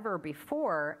than ever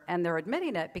before, and they're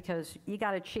admitting it because you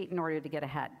got to cheat in order to get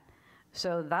ahead.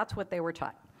 So that's what they were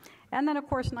taught. And then, of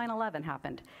course, 9/11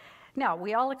 happened. Now,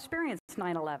 we all experienced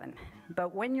 9/11,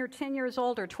 but when you're 10 years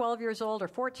old or 12 years old or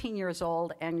 14 years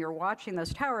old and you're watching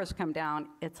those towers come down,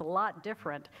 it's a lot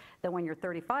different than when you're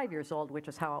 35 years old, which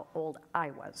is how old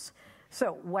I was.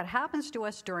 So what happens to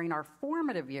us during our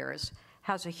formative years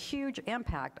has a huge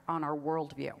impact on our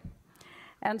worldview.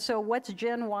 And so what's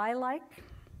Gen Y like?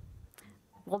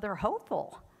 Well, they're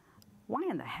hopeful. Why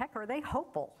in the heck are they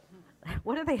hopeful?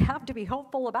 What do they have to be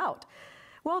hopeful about?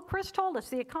 Well, Chris told us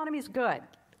the economy's good.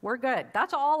 We're good.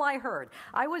 That's all I heard.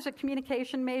 I was a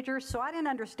communication major, so I didn't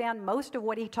understand most of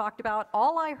what he talked about.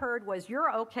 All I heard was,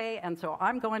 you're okay, and so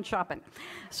I'm going shopping.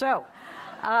 So,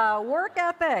 work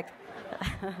ethic.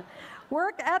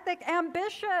 Work ethic,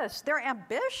 ambitious. They're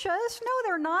ambitious? No,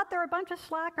 they're not. They're a bunch of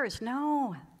slackers.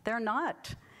 No, they're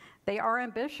not. They are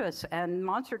ambitious, and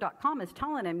Monster.com is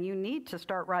telling them you need to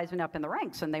start rising up in the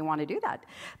ranks, and they want to do that.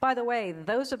 By the way,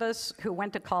 those of us who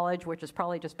went to college, which is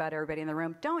probably just about everybody in the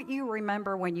room, don't you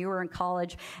remember when you were in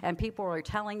college and people were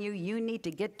telling you you need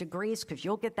to get degrees because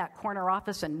you'll get that corner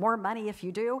office and more money if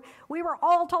you do? We were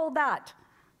all told that.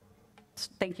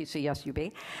 Thank you,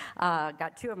 CSUB.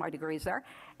 Got 2 of my degrees there.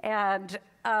 And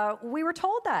we were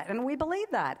told that, and we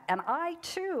believed that. And I,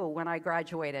 too, when I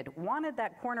graduated, wanted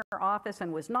that corner office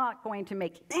and was not going to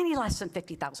make any less than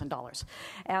 $50,000.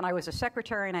 And I was a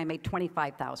secretary, and I made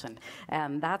 $25,000.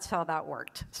 And that's how that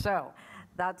worked. So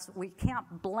we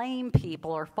can't blame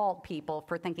people or fault people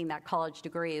for thinking that college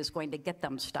degree is going to get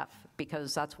them stuff,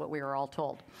 because that's what we were all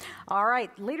told. All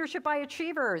right, leadership by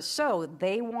achievers. So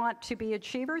they want to be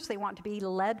achievers. They want to be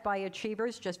led by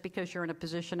achievers. Just because you're in a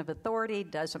position of authority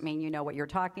doesn't mean you know what you're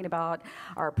talking about.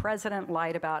 Our president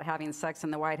lied about having sex in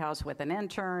the White House with an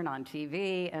intern on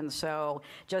TV, and so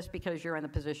just because you're in the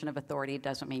position of authority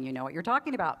doesn't mean you know what you're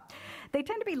talking about. They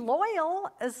tend to be loyal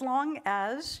as long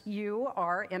as you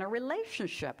are in a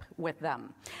relationship with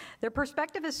them. Their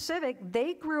perspective is civic.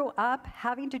 They grew up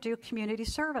having to do community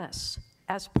service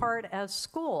as part of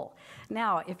school.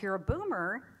 Now, if you're a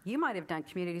boomer, you might have done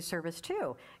community service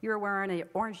too. You're wearing an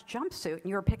orange jumpsuit and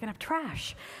you were picking up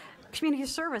trash. Community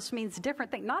service means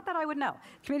different things. Not that I would know.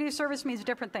 Community service means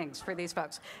different things for these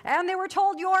folks. And they were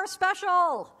told, you are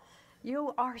special.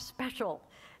 You are special.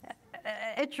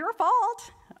 It's your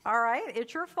fault. All right,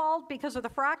 it's your fault because of the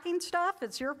fracking stuff.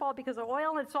 It's your fault because of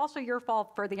oil. It's also your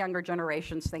fault for the younger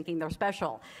generations thinking they're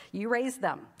special. You raised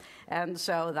them, and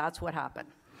so that's what happened.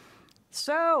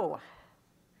 So,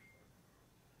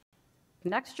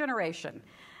 next generation.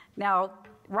 Now,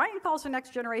 Ryan calls the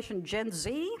next generation Gen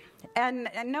Z, and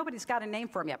nobody's got a name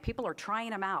for them yet. People are trying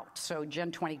them out. So Gen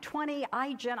 2020,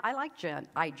 iGen, I like Gen,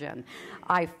 iGen.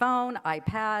 iPhone,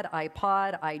 iPad,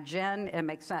 iPod, iGen, it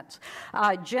makes sense.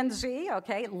 Gen Z,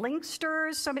 okay,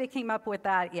 Linksters, somebody came up with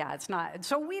that. Yeah, it's not,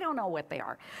 so we don't know what they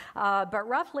are. But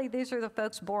roughly, these are the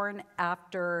folks born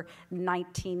after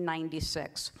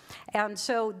 1996. And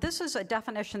so this is a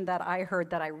definition that I heard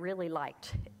that I really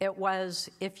liked. It was,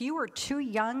 if you were too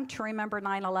young to remember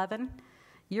 9/11,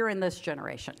 you're in this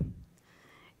generation.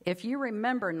 If you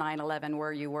remember 9/11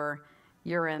 where you were,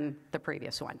 you're in the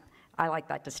previous one. I like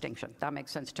that distinction. That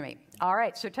makes sense to me. All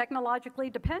right, so technologically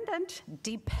dependent,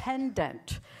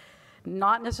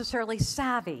 not necessarily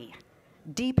savvy,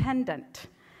 dependent.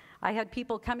 I had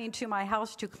people coming to my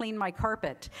house to clean my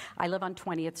carpet. I live on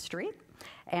 20th Street.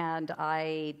 And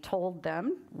I told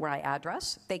them my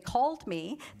address. They called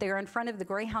me. They were in front of the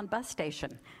Greyhound bus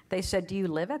station. They said, do you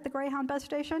live at the Greyhound bus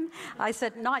station? I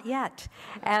said, not yet.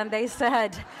 And they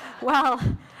said, well,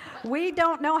 we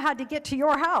don't know how to get to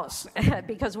your house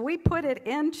because we put it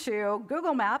into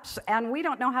Google Maps and we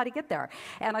don't know how to get there.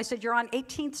 And I said, you're on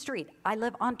 18th Street. I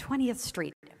live on 20th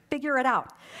Street. Figure it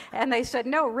out. And they said,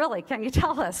 no, really, can you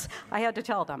tell us? I had to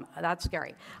tell them. That's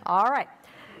scary. All right.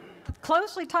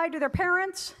 Closely tied to their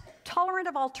parents, tolerant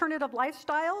of alternative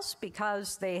lifestyles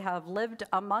because they have lived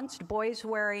amongst boys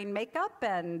wearing makeup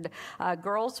and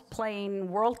girls playing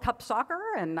World Cup soccer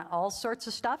and all sorts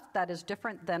of stuff that is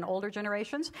different than older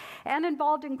generations, and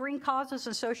involved in green causes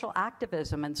and social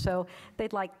activism. And so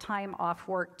they'd like time off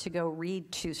work to go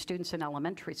read to students in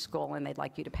elementary school, and they'd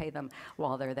like you to pay them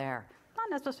while they're there.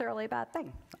 Not necessarily a bad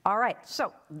thing. All right,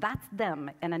 so that's them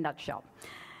in a nutshell.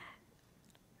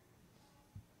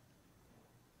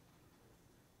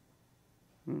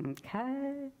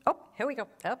 Okay. Oh, here we go.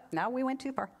 Oh, now we went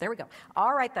too far. There we go.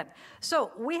 All right, then.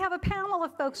 So we have a panel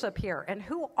of folks up here. And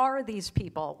who are these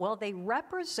people? Well, they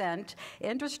represent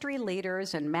industry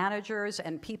leaders and managers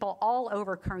and people all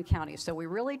over Kern County. So we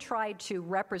really tried to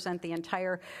represent the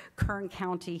entire Kern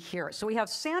County here. So we have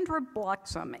Sandra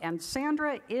Bloxham. And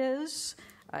Sandra is...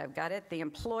 I've got it, the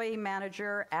employee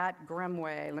manager at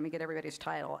Grimway. Let me get everybody's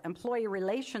title. Employee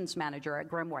relations manager at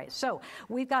Grimway. So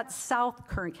we've got South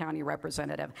Kern County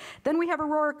representative. Then we have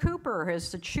Aurora Cooper,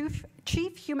 who's the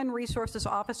Chief Human Resources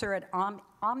Officer at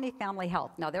Omni Family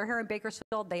Health. Now, they're here in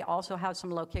Bakersfield. They also have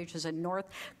some locations in North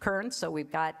Kern, so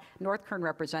we've got North Kern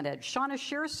represented. Shauna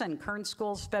Shearson, Kern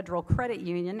Schools Federal Credit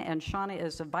Union, and Shauna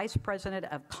is the Vice President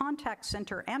of Contact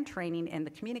Center and Training in the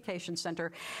Communication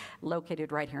Center,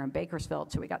 located right here in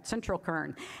Bakersfield. So we got Central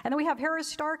Kern. And then we have Harris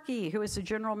Starkey, who is the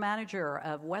General Manager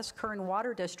of West Kern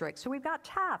Water District. So we've got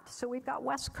Taft, so we've got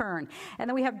West Kern. And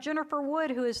then we have Jennifer Wood,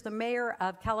 who is the Mayor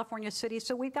of California City.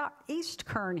 So we've got East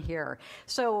Kern here.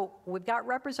 So we've got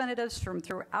representatives from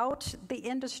throughout the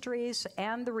industries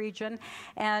and the region,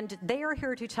 and they are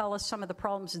here to tell us some of the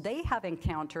problems they have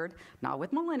encountered, not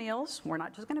with millennials, we're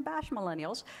not just going to bash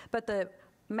millennials, but the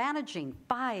managing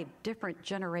 5 different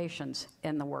generations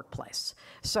in the workplace.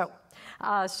 So,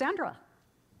 Sandra,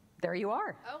 there you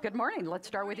are. Oh. Good morning. Let's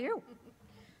start with you.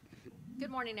 Good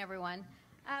morning, everyone.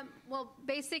 Well,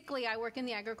 basically, I work in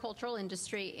the agricultural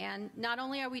industry, and not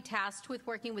only are we tasked with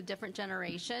working with different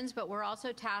generations, but we're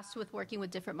also tasked with working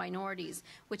with different minorities,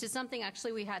 which is something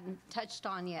actually we hadn't touched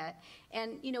on yet.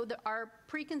 And, you know, our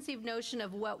preconceived notion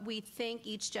of what we think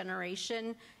each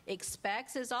generation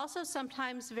expects is also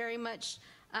sometimes very much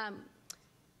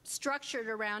structured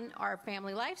around our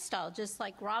family lifestyle, just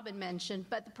like Robin mentioned.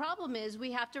 But the problem is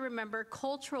we have to remember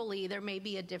culturally there may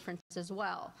be a difference as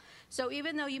well. So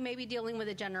even though you may be dealing with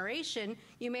a generation,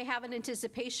 you may have an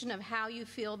anticipation of how you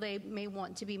feel they may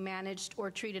want to be managed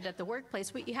or treated at the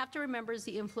workplace. What you have to remember is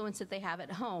the influence that they have at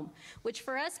home, which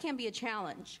for us can be a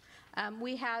challenge.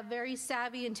 We have very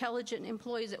savvy, intelligent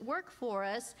employees that work for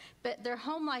us, but their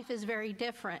home life is very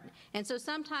different. And so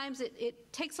sometimes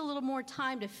it takes a little more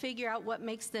time to figure out what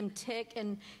makes them tick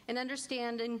and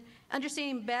understanding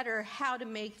better how to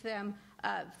make them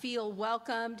feel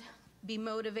welcomed, be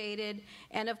motivated,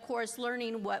 and of course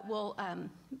learning what will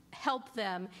help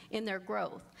them in their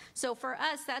growth. So for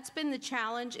us, that's been the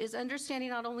challenge, is understanding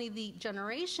not only the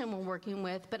generation we're working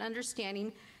with, but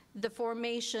understanding the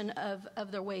formation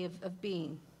of their way of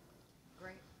being.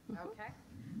 Great. Okay.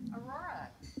 Aurora.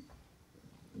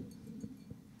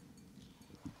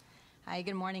 Hi,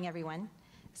 good morning, everyone.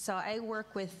 So I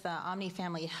work with Omni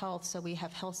Family Health, so we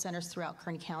have health centers throughout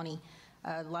Kern County.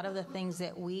 A lot of the things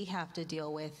that we have to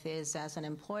deal with is, as an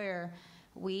employer,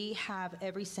 we have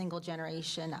every single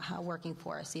generation working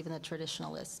for us, even the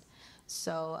traditionalists.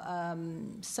 So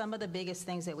some of the biggest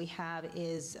things that we have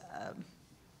is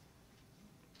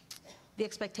the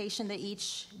expectation that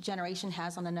each generation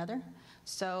has on another.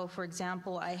 So, for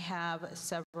example, I have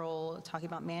several, talking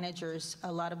about managers,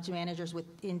 a lot of managers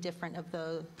within different of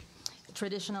the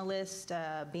traditionalists,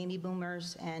 baby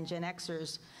boomers, and Gen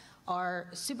Xers are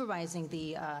supervising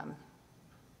the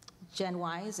Gen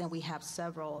Ys, and we have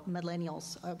several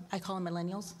millennials. I call them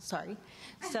millennials, sorry.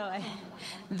 So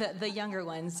the younger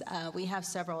ones, we have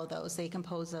several of those. They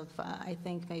compose of, I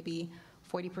think, maybe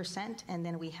 40%, and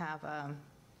then we have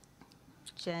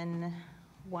Gen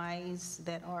Ys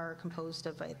that are composed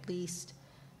of at least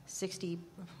 60,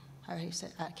 I already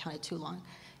said, I counted too long.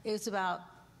 It's about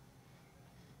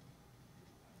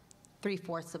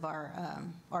 3/4 of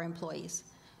our employees.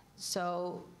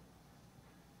 So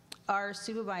our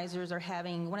supervisors are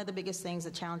having, one of the biggest things,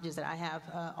 the challenges that I have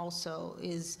also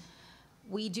is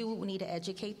we do need to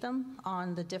educate them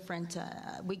on the different,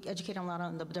 we educate them a lot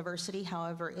on the diversity,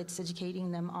 however, it's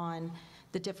educating them on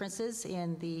the differences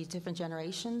in the different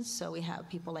generations. So we have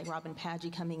people like Robin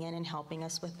Padgett coming in and helping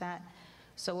us with that.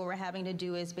 So what we're having to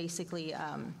do is basically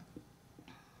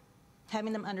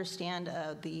having them understand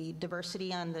the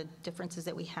diversity on the differences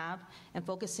that we have and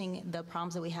focusing the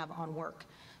problems that we have on work.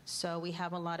 So we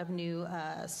have a lot of new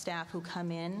staff who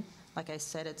come in. Like I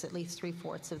said, it's at least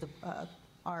 3/4 of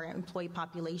our employee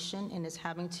population, and is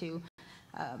having to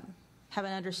have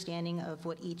an understanding of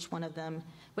what each one of them,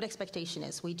 what expectation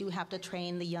is. We do have to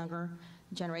train the younger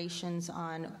generations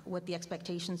on what the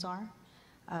expectations are.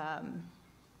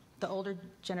 The older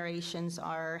generations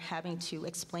are having to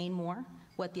explain more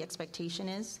what the expectation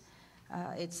is.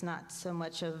 It's not so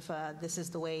much of this is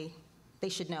the way they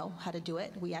should know how to do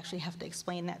it. We actually have to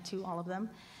explain that to all of them.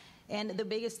 And the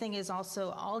biggest thing is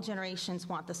also all generations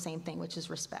want the same thing, which is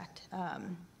respect.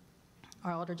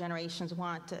 Our older generations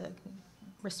want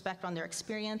respect on their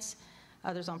experience,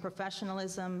 others on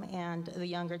professionalism, and the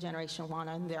younger generation want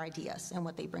on their ideas and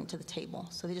what they bring to the table.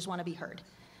 So they just want to be heard.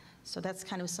 So that's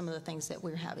kind of some of the things that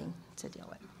we're having to deal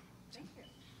with. Thank you.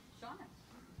 Shauna.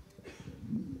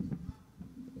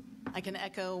 I can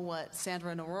echo what Sandra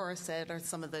and Aurora said are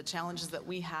some of the challenges that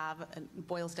we have, and it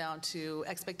boils down to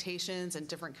expectations and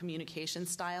different communication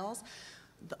styles.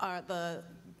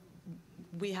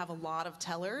 We have a lot of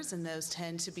tellers, and those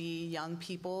tend to be young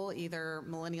people, either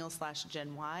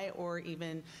millennial/Gen Y, or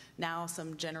even now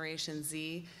some Generation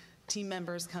Z team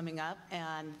members coming up,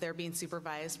 and they're being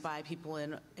supervised by people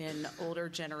in older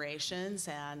generations,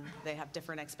 and they have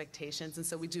different expectations. And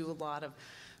so we do a lot of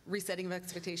resetting of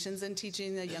expectations and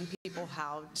teaching the young people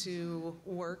how to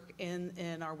work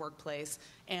in our workplace,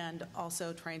 and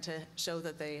also trying to show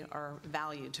that they are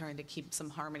valued, trying to keep some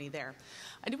harmony there.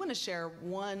 I do want to share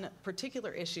one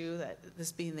particular issue, that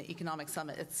this being the Economic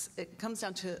Summit, it comes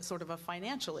down to sort of a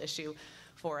financial issue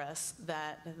for us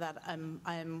that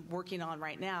I'm working on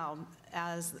right now.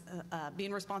 As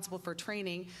being responsible for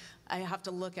training, I have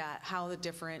to look at how the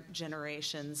different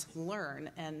generations learn,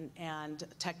 and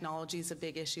technology is a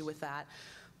big issue with that.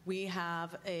 We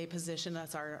have a position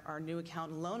that's our new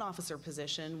account and loan officer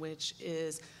position, which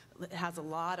has a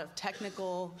lot of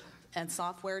technical and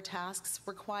software tasks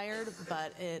required,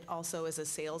 but it also is a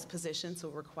sales position, so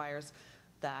it requires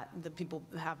that the people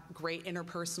have great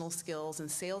interpersonal skills and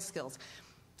sales skills.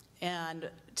 And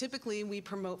typically we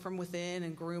promote from within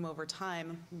and groom over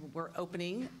time. We're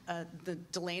opening the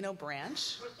Delano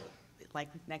branch, like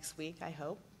next week, I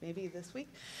hope, maybe this week.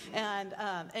 And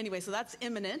anyway, so that's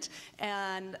imminent.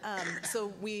 And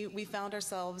so we found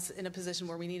ourselves in a position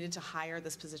where we needed to hire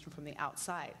this position from the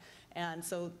outside. And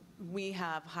so we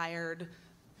have hired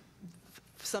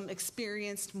some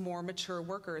experienced, more mature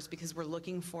workers because we're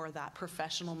looking for that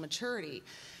professional maturity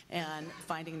and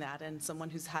finding that in someone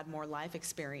who's had more life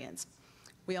experience.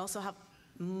 We also have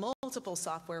multiple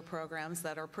software programs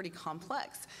that are pretty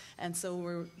complex, and so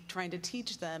we're trying to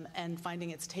teach them and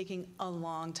finding it's taking a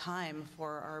long time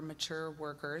for our mature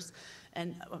workers.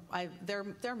 And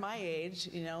they're my age,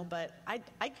 you know, but I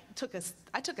took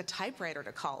a typewriter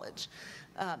to college.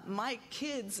 My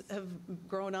kids have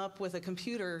grown up with a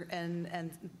computer,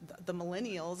 and the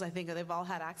millennials, I think they've all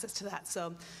had access to that.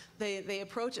 So they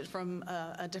approach it from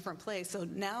a different place. So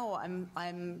now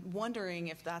I'm wondering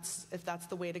if that's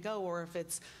the way to go, or if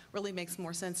it's really makes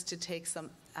more sense to take some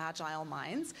agile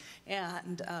minds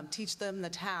and teach them the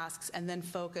tasks and then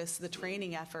focus the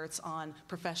training efforts on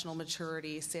professional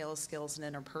maturity, sales skills,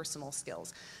 and interpersonal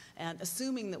skills. And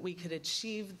assuming that we could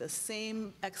achieve the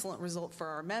same excellent result for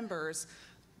our members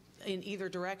in either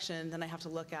direction, then I have to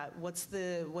look at what's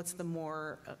the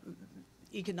more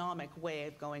economic way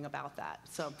of going about that.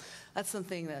 So that's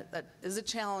something that is a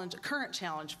challenge, a current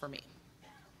challenge for me.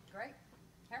 Great.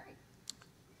 Harry.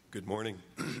 Good morning.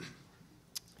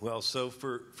 Well, so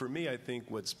for me, I think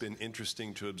what's been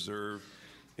interesting to observe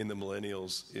in the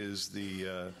millennials is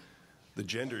the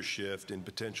gender shift in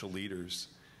potential leaders.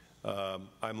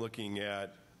 I'm looking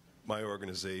at my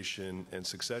organization and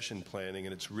succession planning,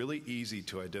 and it's really easy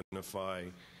to identify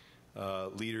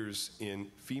leaders in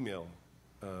female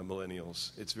millennials.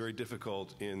 It's very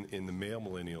difficult in the male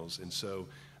millennials. And so,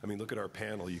 I mean, look at our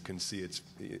panel. You can see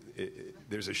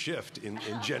there's a shift in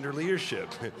gender leadership.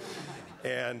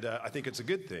 And I think it's a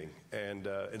good thing. And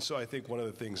so I think one of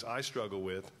the things I struggle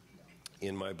with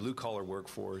in my blue-collar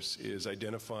workforce is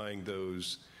identifying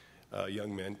those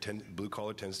young men.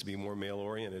 Blue-collar tends to be more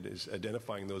male-oriented, is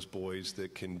identifying those boys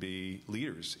that can be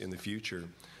leaders in the future.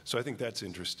 So I think that's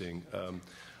interesting.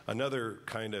 Another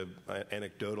kind of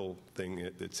anecdotal thing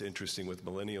that's interesting with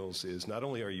millennials is not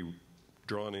only are you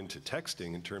drawn into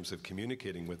texting in terms of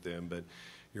communicating with them, but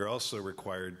you're also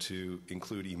required to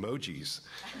include emojis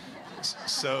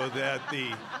so that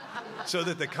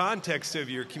the context of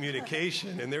your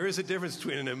communication, and there is a difference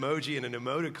between an emoji and an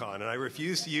emoticon, and I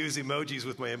refuse to use emojis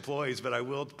with my employees, but I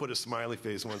will put a smiley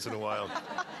face once in a while.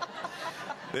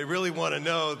 They really want to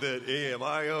know that, hey, am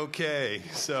I okay?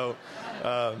 So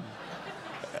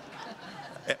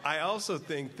I also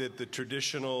think that the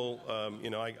traditional,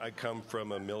 I come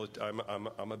from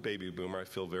I'm a baby boomer. I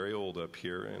feel very old up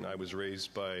here, and I was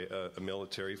raised by a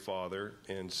military father,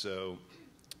 and so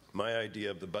my idea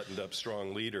of the buttoned-up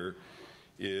strong leader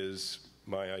is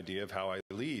my idea of how I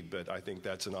lead, but I think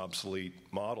that's an obsolete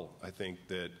model. I think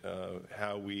that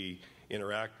how we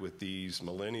interact with these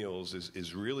millennials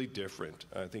is really different.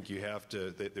 I think you have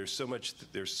to, there's so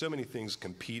many things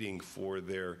competing for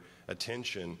their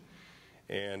attention.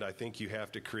 And I think you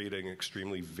have to create an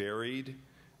extremely varied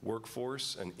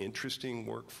workforce, an interesting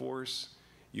workforce.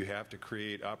 You have to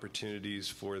create opportunities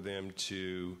for them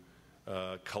to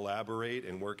collaborate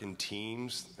and work in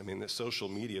teams. I mean, the social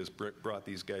media has brought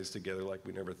these guys together like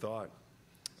we never thought.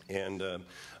 And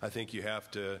I think you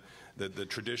have to, the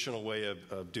traditional way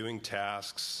of doing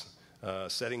tasks,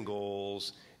 setting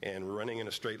goals, and running in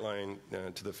a straight line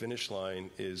to the finish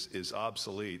line is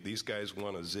obsolete. These guys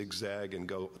want to zigzag and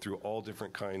go through all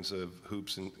different kinds of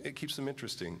hoops, and it keeps them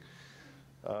interesting.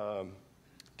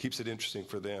 Keeps it interesting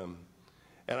for them.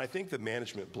 And I think the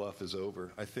management bluff is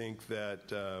over. I think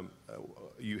that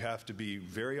you have to be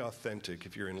very authentic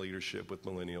if you're in leadership with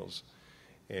millennials.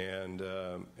 And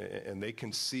they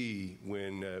can see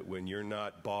when you're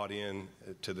not bought in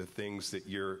to the things that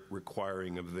you're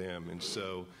requiring of them. And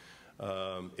so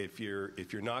if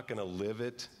you're not going to live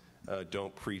it,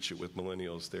 don't preach it with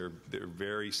millennials. They're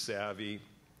very savvy.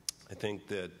 I think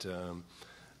that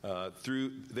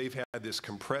they've had this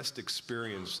compressed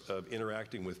experience of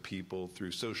interacting with people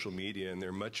through social media, and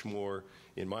they're much more,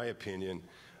 in my opinion,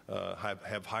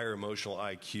 have higher emotional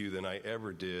IQ than I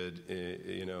ever did,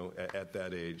 at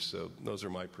that age. So those are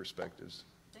my perspectives.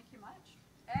 Thank you much.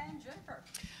 And Jennifer.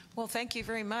 Well, thank you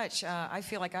very much. I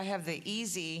feel like I have the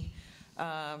easy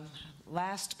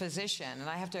last position, and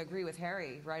I have to agree with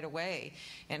Harry right away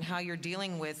in how you're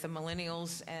dealing with the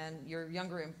millennials and your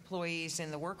younger employees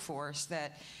in the workforce,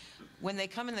 that when they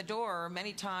come in the door,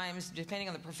 many times, depending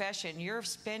on the profession, you're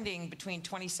spending between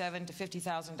 $27,000 to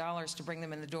 $50,000 to bring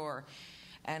them in the door.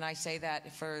 And I say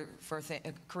that for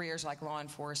careers like law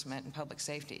enforcement and public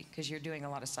safety, because you're doing a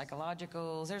lot of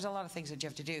psychologicals. There's a lot of things that you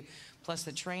have to do, plus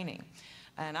the training.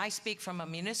 And I speak from a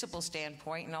municipal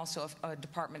standpoint and also a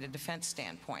Department of Defense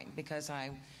standpoint, because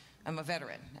I'm a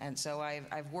veteran. And so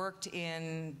I've worked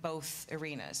in both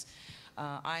arenas.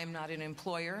 I am not an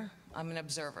employer, I'm an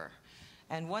observer.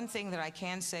 And one thing that I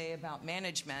can say about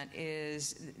management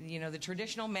is, you know, the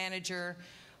traditional manager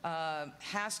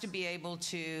has to be able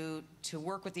to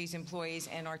work with these employees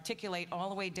and articulate all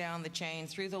the way down the chain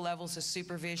through the levels of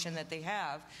supervision that they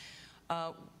have,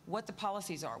 what the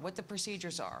policies are, what the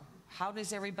procedures are, how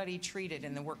does everybody treat it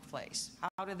in the workplace,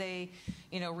 how do they,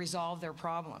 you know, resolve their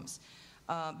problems.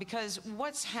 Because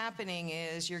what's happening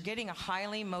is you're getting a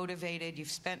highly motivated,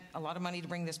 you've spent a lot of money to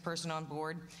bring this person on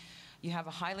board, you have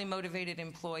a highly motivated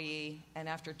employee, and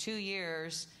after 2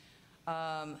 years,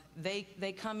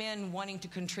 they come in wanting to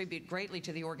contribute greatly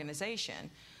to the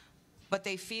organization, but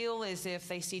they feel as if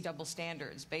they see double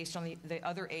standards based on the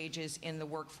other ages in the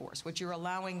workforce. What you're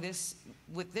allowing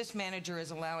what this manager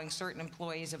is allowing certain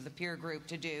employees of the peer group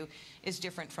to do is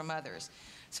different from others.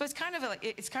 So it's kind of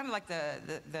like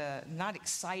the not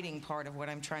exciting part of what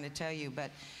I'm trying to tell you, but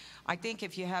I think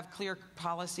if you have clear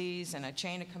policies and a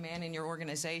chain of command in your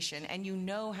organization, and you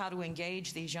know how to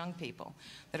engage these young people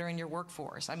that are in your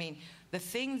workforce, I mean, the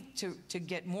thing to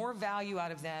get more value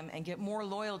out of them and get more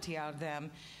loyalty out of them,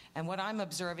 and what I'm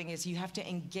observing is you have to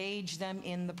engage them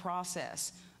in the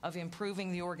process of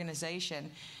improving the organization,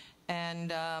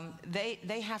 and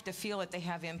they have to feel that they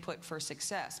have input for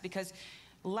success, because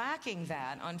lacking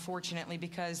that, unfortunately,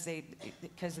 because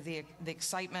of the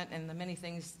excitement and the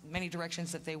many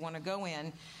directions that they want to go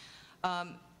in,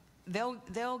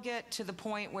 they'll get to the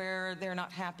point where they're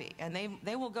not happy, and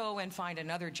they will go and find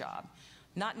another job,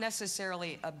 not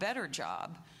necessarily a better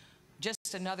job,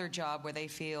 just another job where they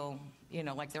feel, you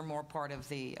know, like they're more part of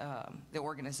the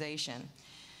organization.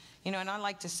 You know, and I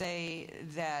like to say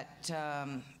that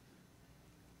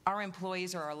our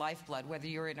employees are our lifeblood. Whether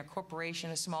you're in a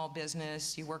corporation, a small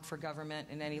business, you work for government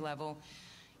in any level,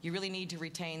 you really need to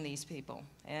retain these people.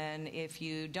 And if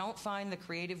you don't find the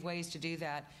creative ways to do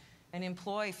that and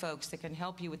employ folks that can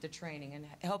help you with the training and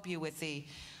help you with the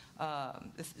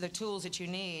tools that you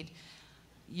need,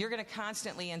 you're going to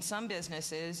constantly, in some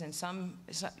businesses, and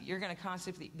you're going to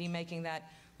constantly be making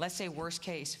that, let's say worst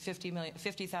case,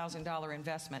 $50,000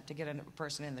 investment to get a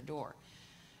person in the door.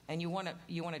 And you want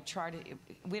to try to,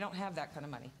 we don't have that kind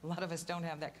of money. A lot of us don't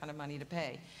have that kind of money to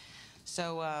pay.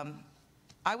 So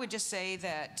I would just say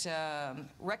that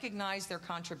recognize their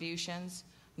contributions,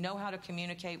 know how to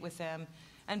communicate with them,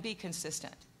 and be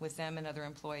consistent with them and other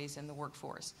employees in the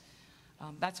workforce.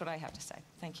 That's what I have to say.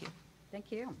 Thank you.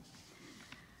 Thank you.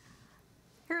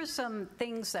 Here's some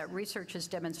things that research has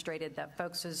demonstrated that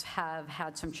folks have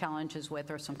had some challenges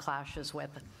with or some clashes with.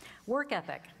 Work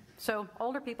ethic. So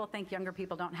older people think younger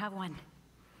people don't have one.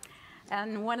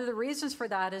 And one of the reasons for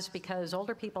that is because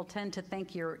older people tend to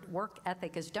think your work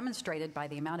ethic is demonstrated by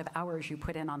the amount of hours you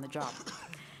put in on the job.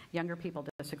 Younger people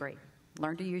disagree.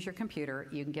 Learn to use your computer.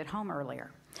 You can get home earlier.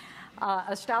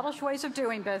 Establish ways of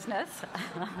doing business.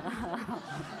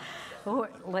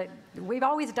 We've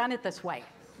always done it this way.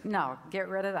 No, get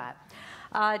rid of that.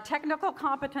 Technical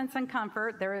competence and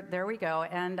comfort, there we go.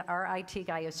 And our IT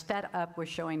guy is fed up with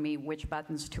showing me which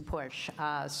buttons to push,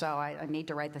 so I need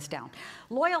to write this down.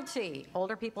 Loyalty,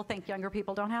 older people think younger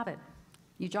people don't have it.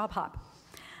 You job hop.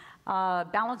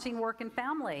 Balancing work and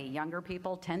family, younger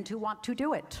people tend to want to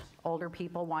do it. Older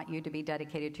people want you to be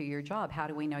dedicated to your job. How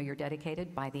do we know you're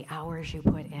dedicated? By the hours you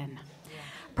put in. Yeah.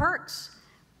 Perks,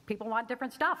 people want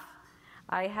different stuff.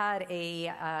 I had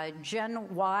a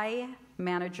Gen Y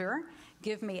manager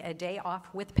give me a day off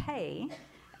with pay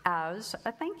as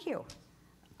a thank you.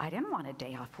 I didn't want a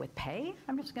day off with pay.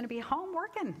 I'm just going to be home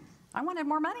working. I wanted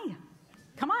more money.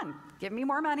 Come on, give me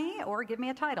more money or give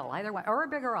me a title, either one, or a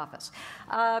bigger office.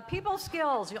 People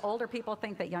skills, older people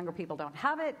think that younger people don't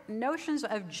have it. Notions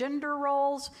of gender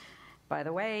roles. By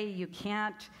the way, you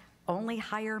can't only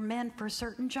hire men for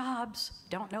certain jobs.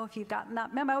 Don't know if you've gotten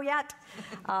that memo yet.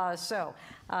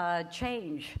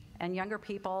 Change. And younger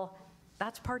people,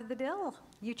 that's part of the deal.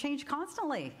 You change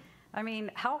constantly. I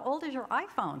mean, how old is your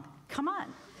iPhone? Come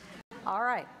on. All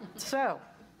right. So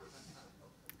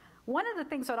One of the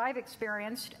things that I've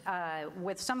experienced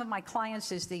with some of my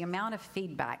clients is the amount of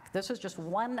feedback. This is just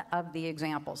one of the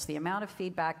examples, the amount of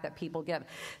feedback that people give.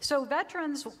 So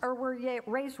veterans were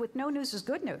raised with no news is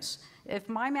good news. If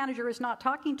my manager is not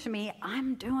talking to me,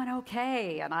 I'm doing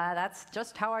okay, and that's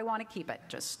just how I want to keep it.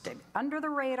 Just stay under the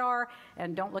radar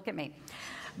and don't look at me.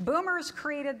 Boomers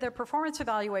created the performance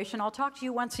evaluation. I'll talk to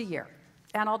you once a year,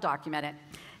 and I'll document it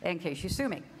in case you sue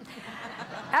me.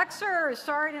 Xers,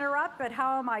 sorry to interrupt, but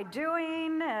how am I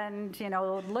doing? And, you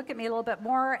know, look at me a little bit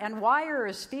more. And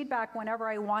Yers, feedback whenever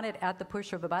I want it at the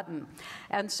push of a button.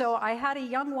 And so I had a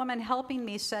young woman helping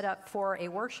me set up for a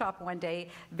workshop one day,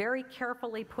 very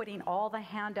carefully putting all the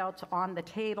handouts on the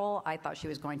table. I thought she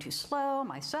was going too slow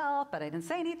myself, but I didn't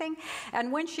say anything.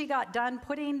 And when she got done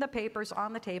putting the papers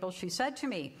on the table, she said to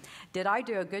me, "Did I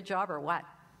do a good job or what?"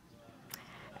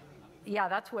 Yeah,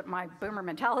 that's what my boomer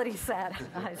mentality said.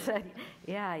 I said,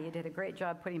 "Yeah, you did a great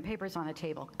job putting papers on the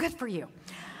table. Good for you."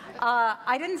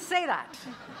 I didn't say that.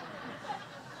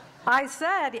 I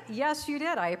said, "Yes, you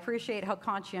did. I appreciate how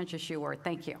conscientious you were.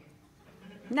 Thank you."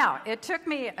 Now, it took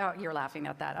me, oh, you're laughing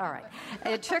at that. All right.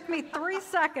 It took me 3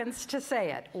 seconds to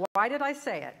say it. Why did I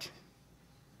say it?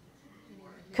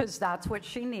 Because that's what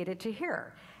she needed to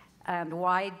hear. And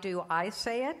why do I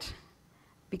say it?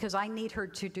 Because I need her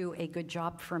to do a good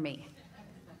job for me.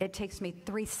 It takes me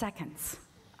 3 seconds.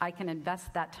 I can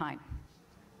invest that time.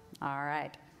 All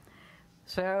right.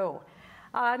 So,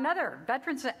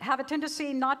 veterans have a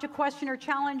tendency not to question or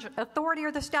challenge authority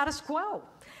or the status quo.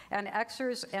 And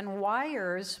Xers and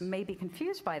Yers may be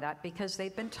confused by that because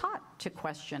they've been taught to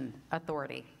question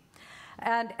authority.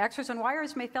 And Xers and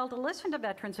Yers may fail to listen to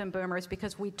veterans and boomers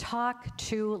because we talk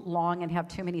too long and have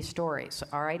too many stories.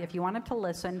 All right, if you want them to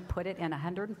listen, put it in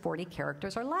 140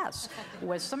 characters or less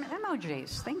with some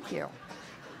emojis. Thank you.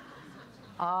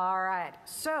 All right,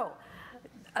 so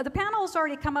the panel has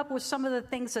already come up with some of the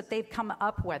things that they've come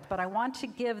up with, but I want to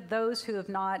give those who have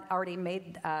not already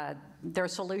made their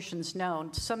solutions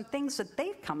known some things that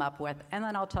they've come up with, and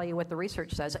then I'll tell you what the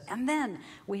research says, and then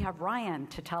we have Ryan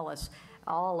to tell us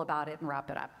all about it and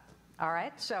wrap it up. All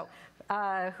right, so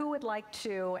who would like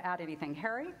to add anything?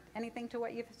 Harry, anything to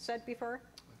what you've said before?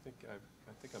 I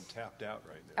think I'm tapped out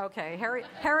right now. Okay,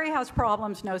 Harry has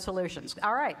problems, no solutions.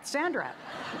 All right, Sandra.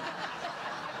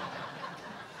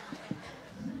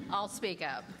 I'll speak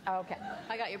up. Okay.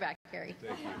 I got your back, Carrie.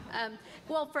 Thank you.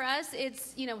 Well, for us,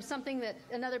 it's something that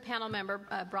another panel member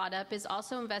brought up is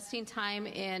also investing time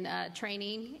in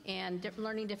training and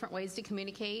learning different ways to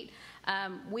communicate.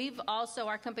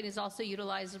 Our company's also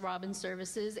utilized Robin's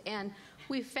services, and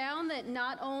we found that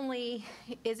not only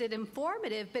is it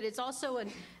informative, but it's also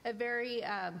a very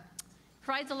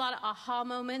provides a lot of aha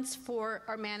moments for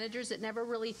our managers that never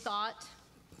really thought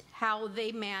how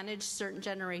they manage certain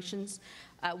generations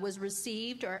was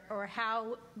received, or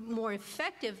how more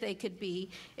effective they could be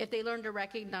if they learned to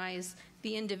recognize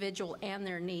the individual and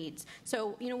their needs.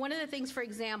 So, one of the things, for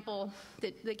example,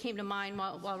 that came to mind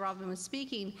while Robin was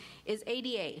speaking is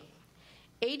ADA.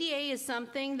 ADA is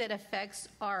something that affects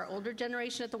our older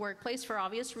generation at the workplace for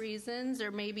obvious reasons. There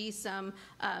may be some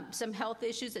health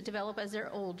issues that develop as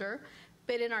they're older.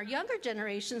 But in our younger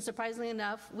generation, surprisingly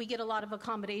enough, we get a lot of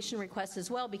accommodation requests as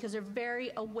well because they're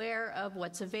very aware of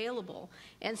what's available.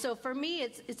 And so for me,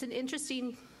 it's an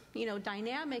interesting,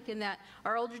 dynamic in that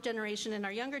our older generation and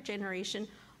our younger generation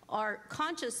are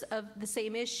conscious of the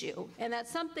same issue. And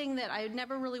that's something that I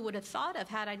never really would have thought of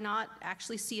had I not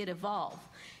actually see it evolve.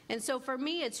 And so for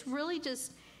me, it's really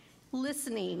just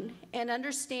listening and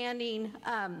understanding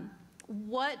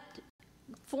what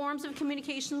forms of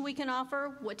communication we can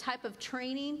offer, what type of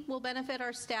training will benefit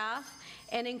our staff,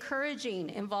 and encouraging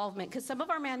involvement, because some of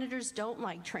our managers don't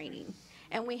like training.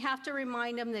 And we have to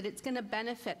remind them that it's going to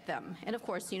benefit them. And of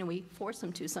course, we force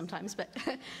them to sometimes,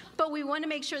 but we want to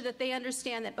make sure that they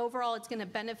understand that overall it's going to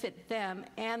benefit them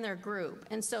and their group.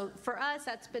 And so for us,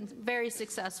 that's been very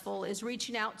successful, is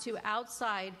reaching out to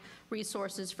outside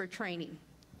resources for training.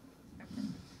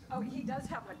 Oh, he does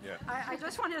have one. Yeah. I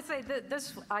just wanted to say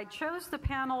that I chose the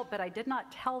panel, but I did not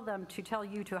tell them to tell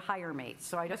you to hire me.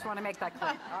 So I just want to make that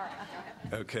clear. All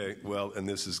right. Okay, well, and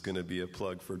this is going to be a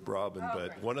plug for Robin,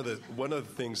 but one of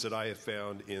the things that I have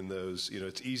found in those,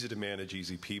 it's easy to manage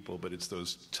easy people, but it's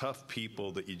those tough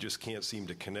people that you just can't seem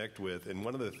to connect with. And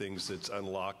one of the things that's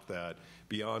unlocked that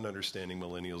beyond understanding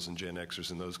millennials and Gen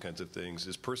Xers and those kinds of things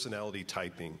is personality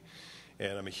typing.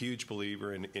 And I'm a huge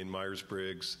believer in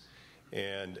Myers-Briggs.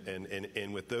 And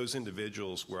with those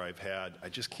individuals where I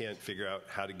just can't figure out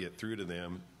how to get through to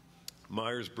them,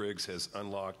 Myers-Briggs has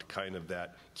unlocked kind of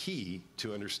that key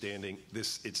to understanding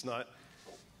this. It's not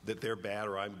that they're bad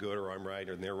or I'm good or I'm right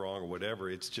and they're wrong or whatever.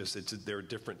 It's just they're a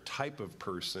different type of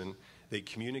person. They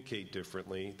communicate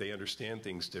differently. They understand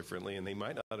things differently, and they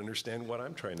might not understand what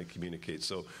I'm trying to communicate.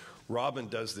 So Robin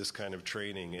does this kind of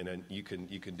training, and you can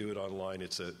do it online.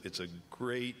 It's a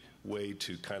great way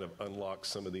to kind of unlock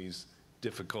some of these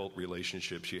difficult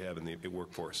relationships you have in the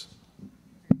workforce.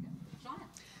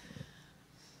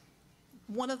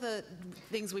 One of the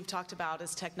things we've talked about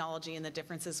is technology and the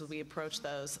differences as we approach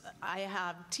those. I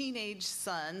have teenage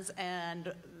sons,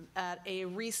 and at a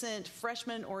recent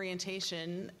freshman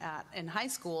orientation in high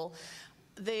school,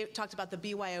 they talked about the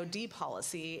BYOD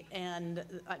policy, and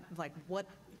like, what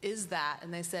is that?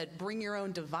 And they said, bring your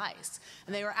own device.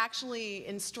 And they were actually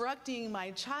instructing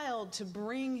my child to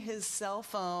bring his cell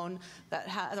phone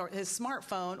or his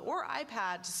smartphone or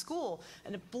iPad to school.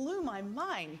 And it blew my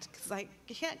mind because I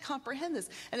can't comprehend this.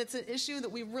 And it's an issue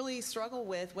that we really struggle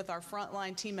with our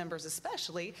frontline team members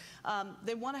especially.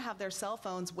 They want to have their cell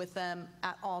phones with them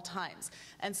at all times.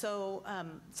 And so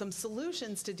some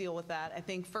solutions to deal with that, I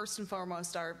think first and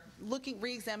foremost are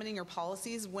re-examining your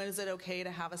policies. When is it okay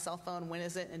to have a cell phone? When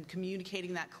is it? And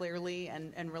communicating that clearly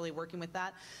and really working with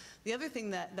that. The other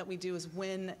thing that we do is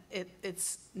when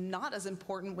it's not as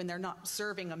important, when they're not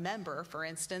serving a member, for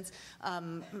instance,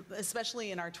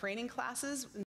 especially in our training classes,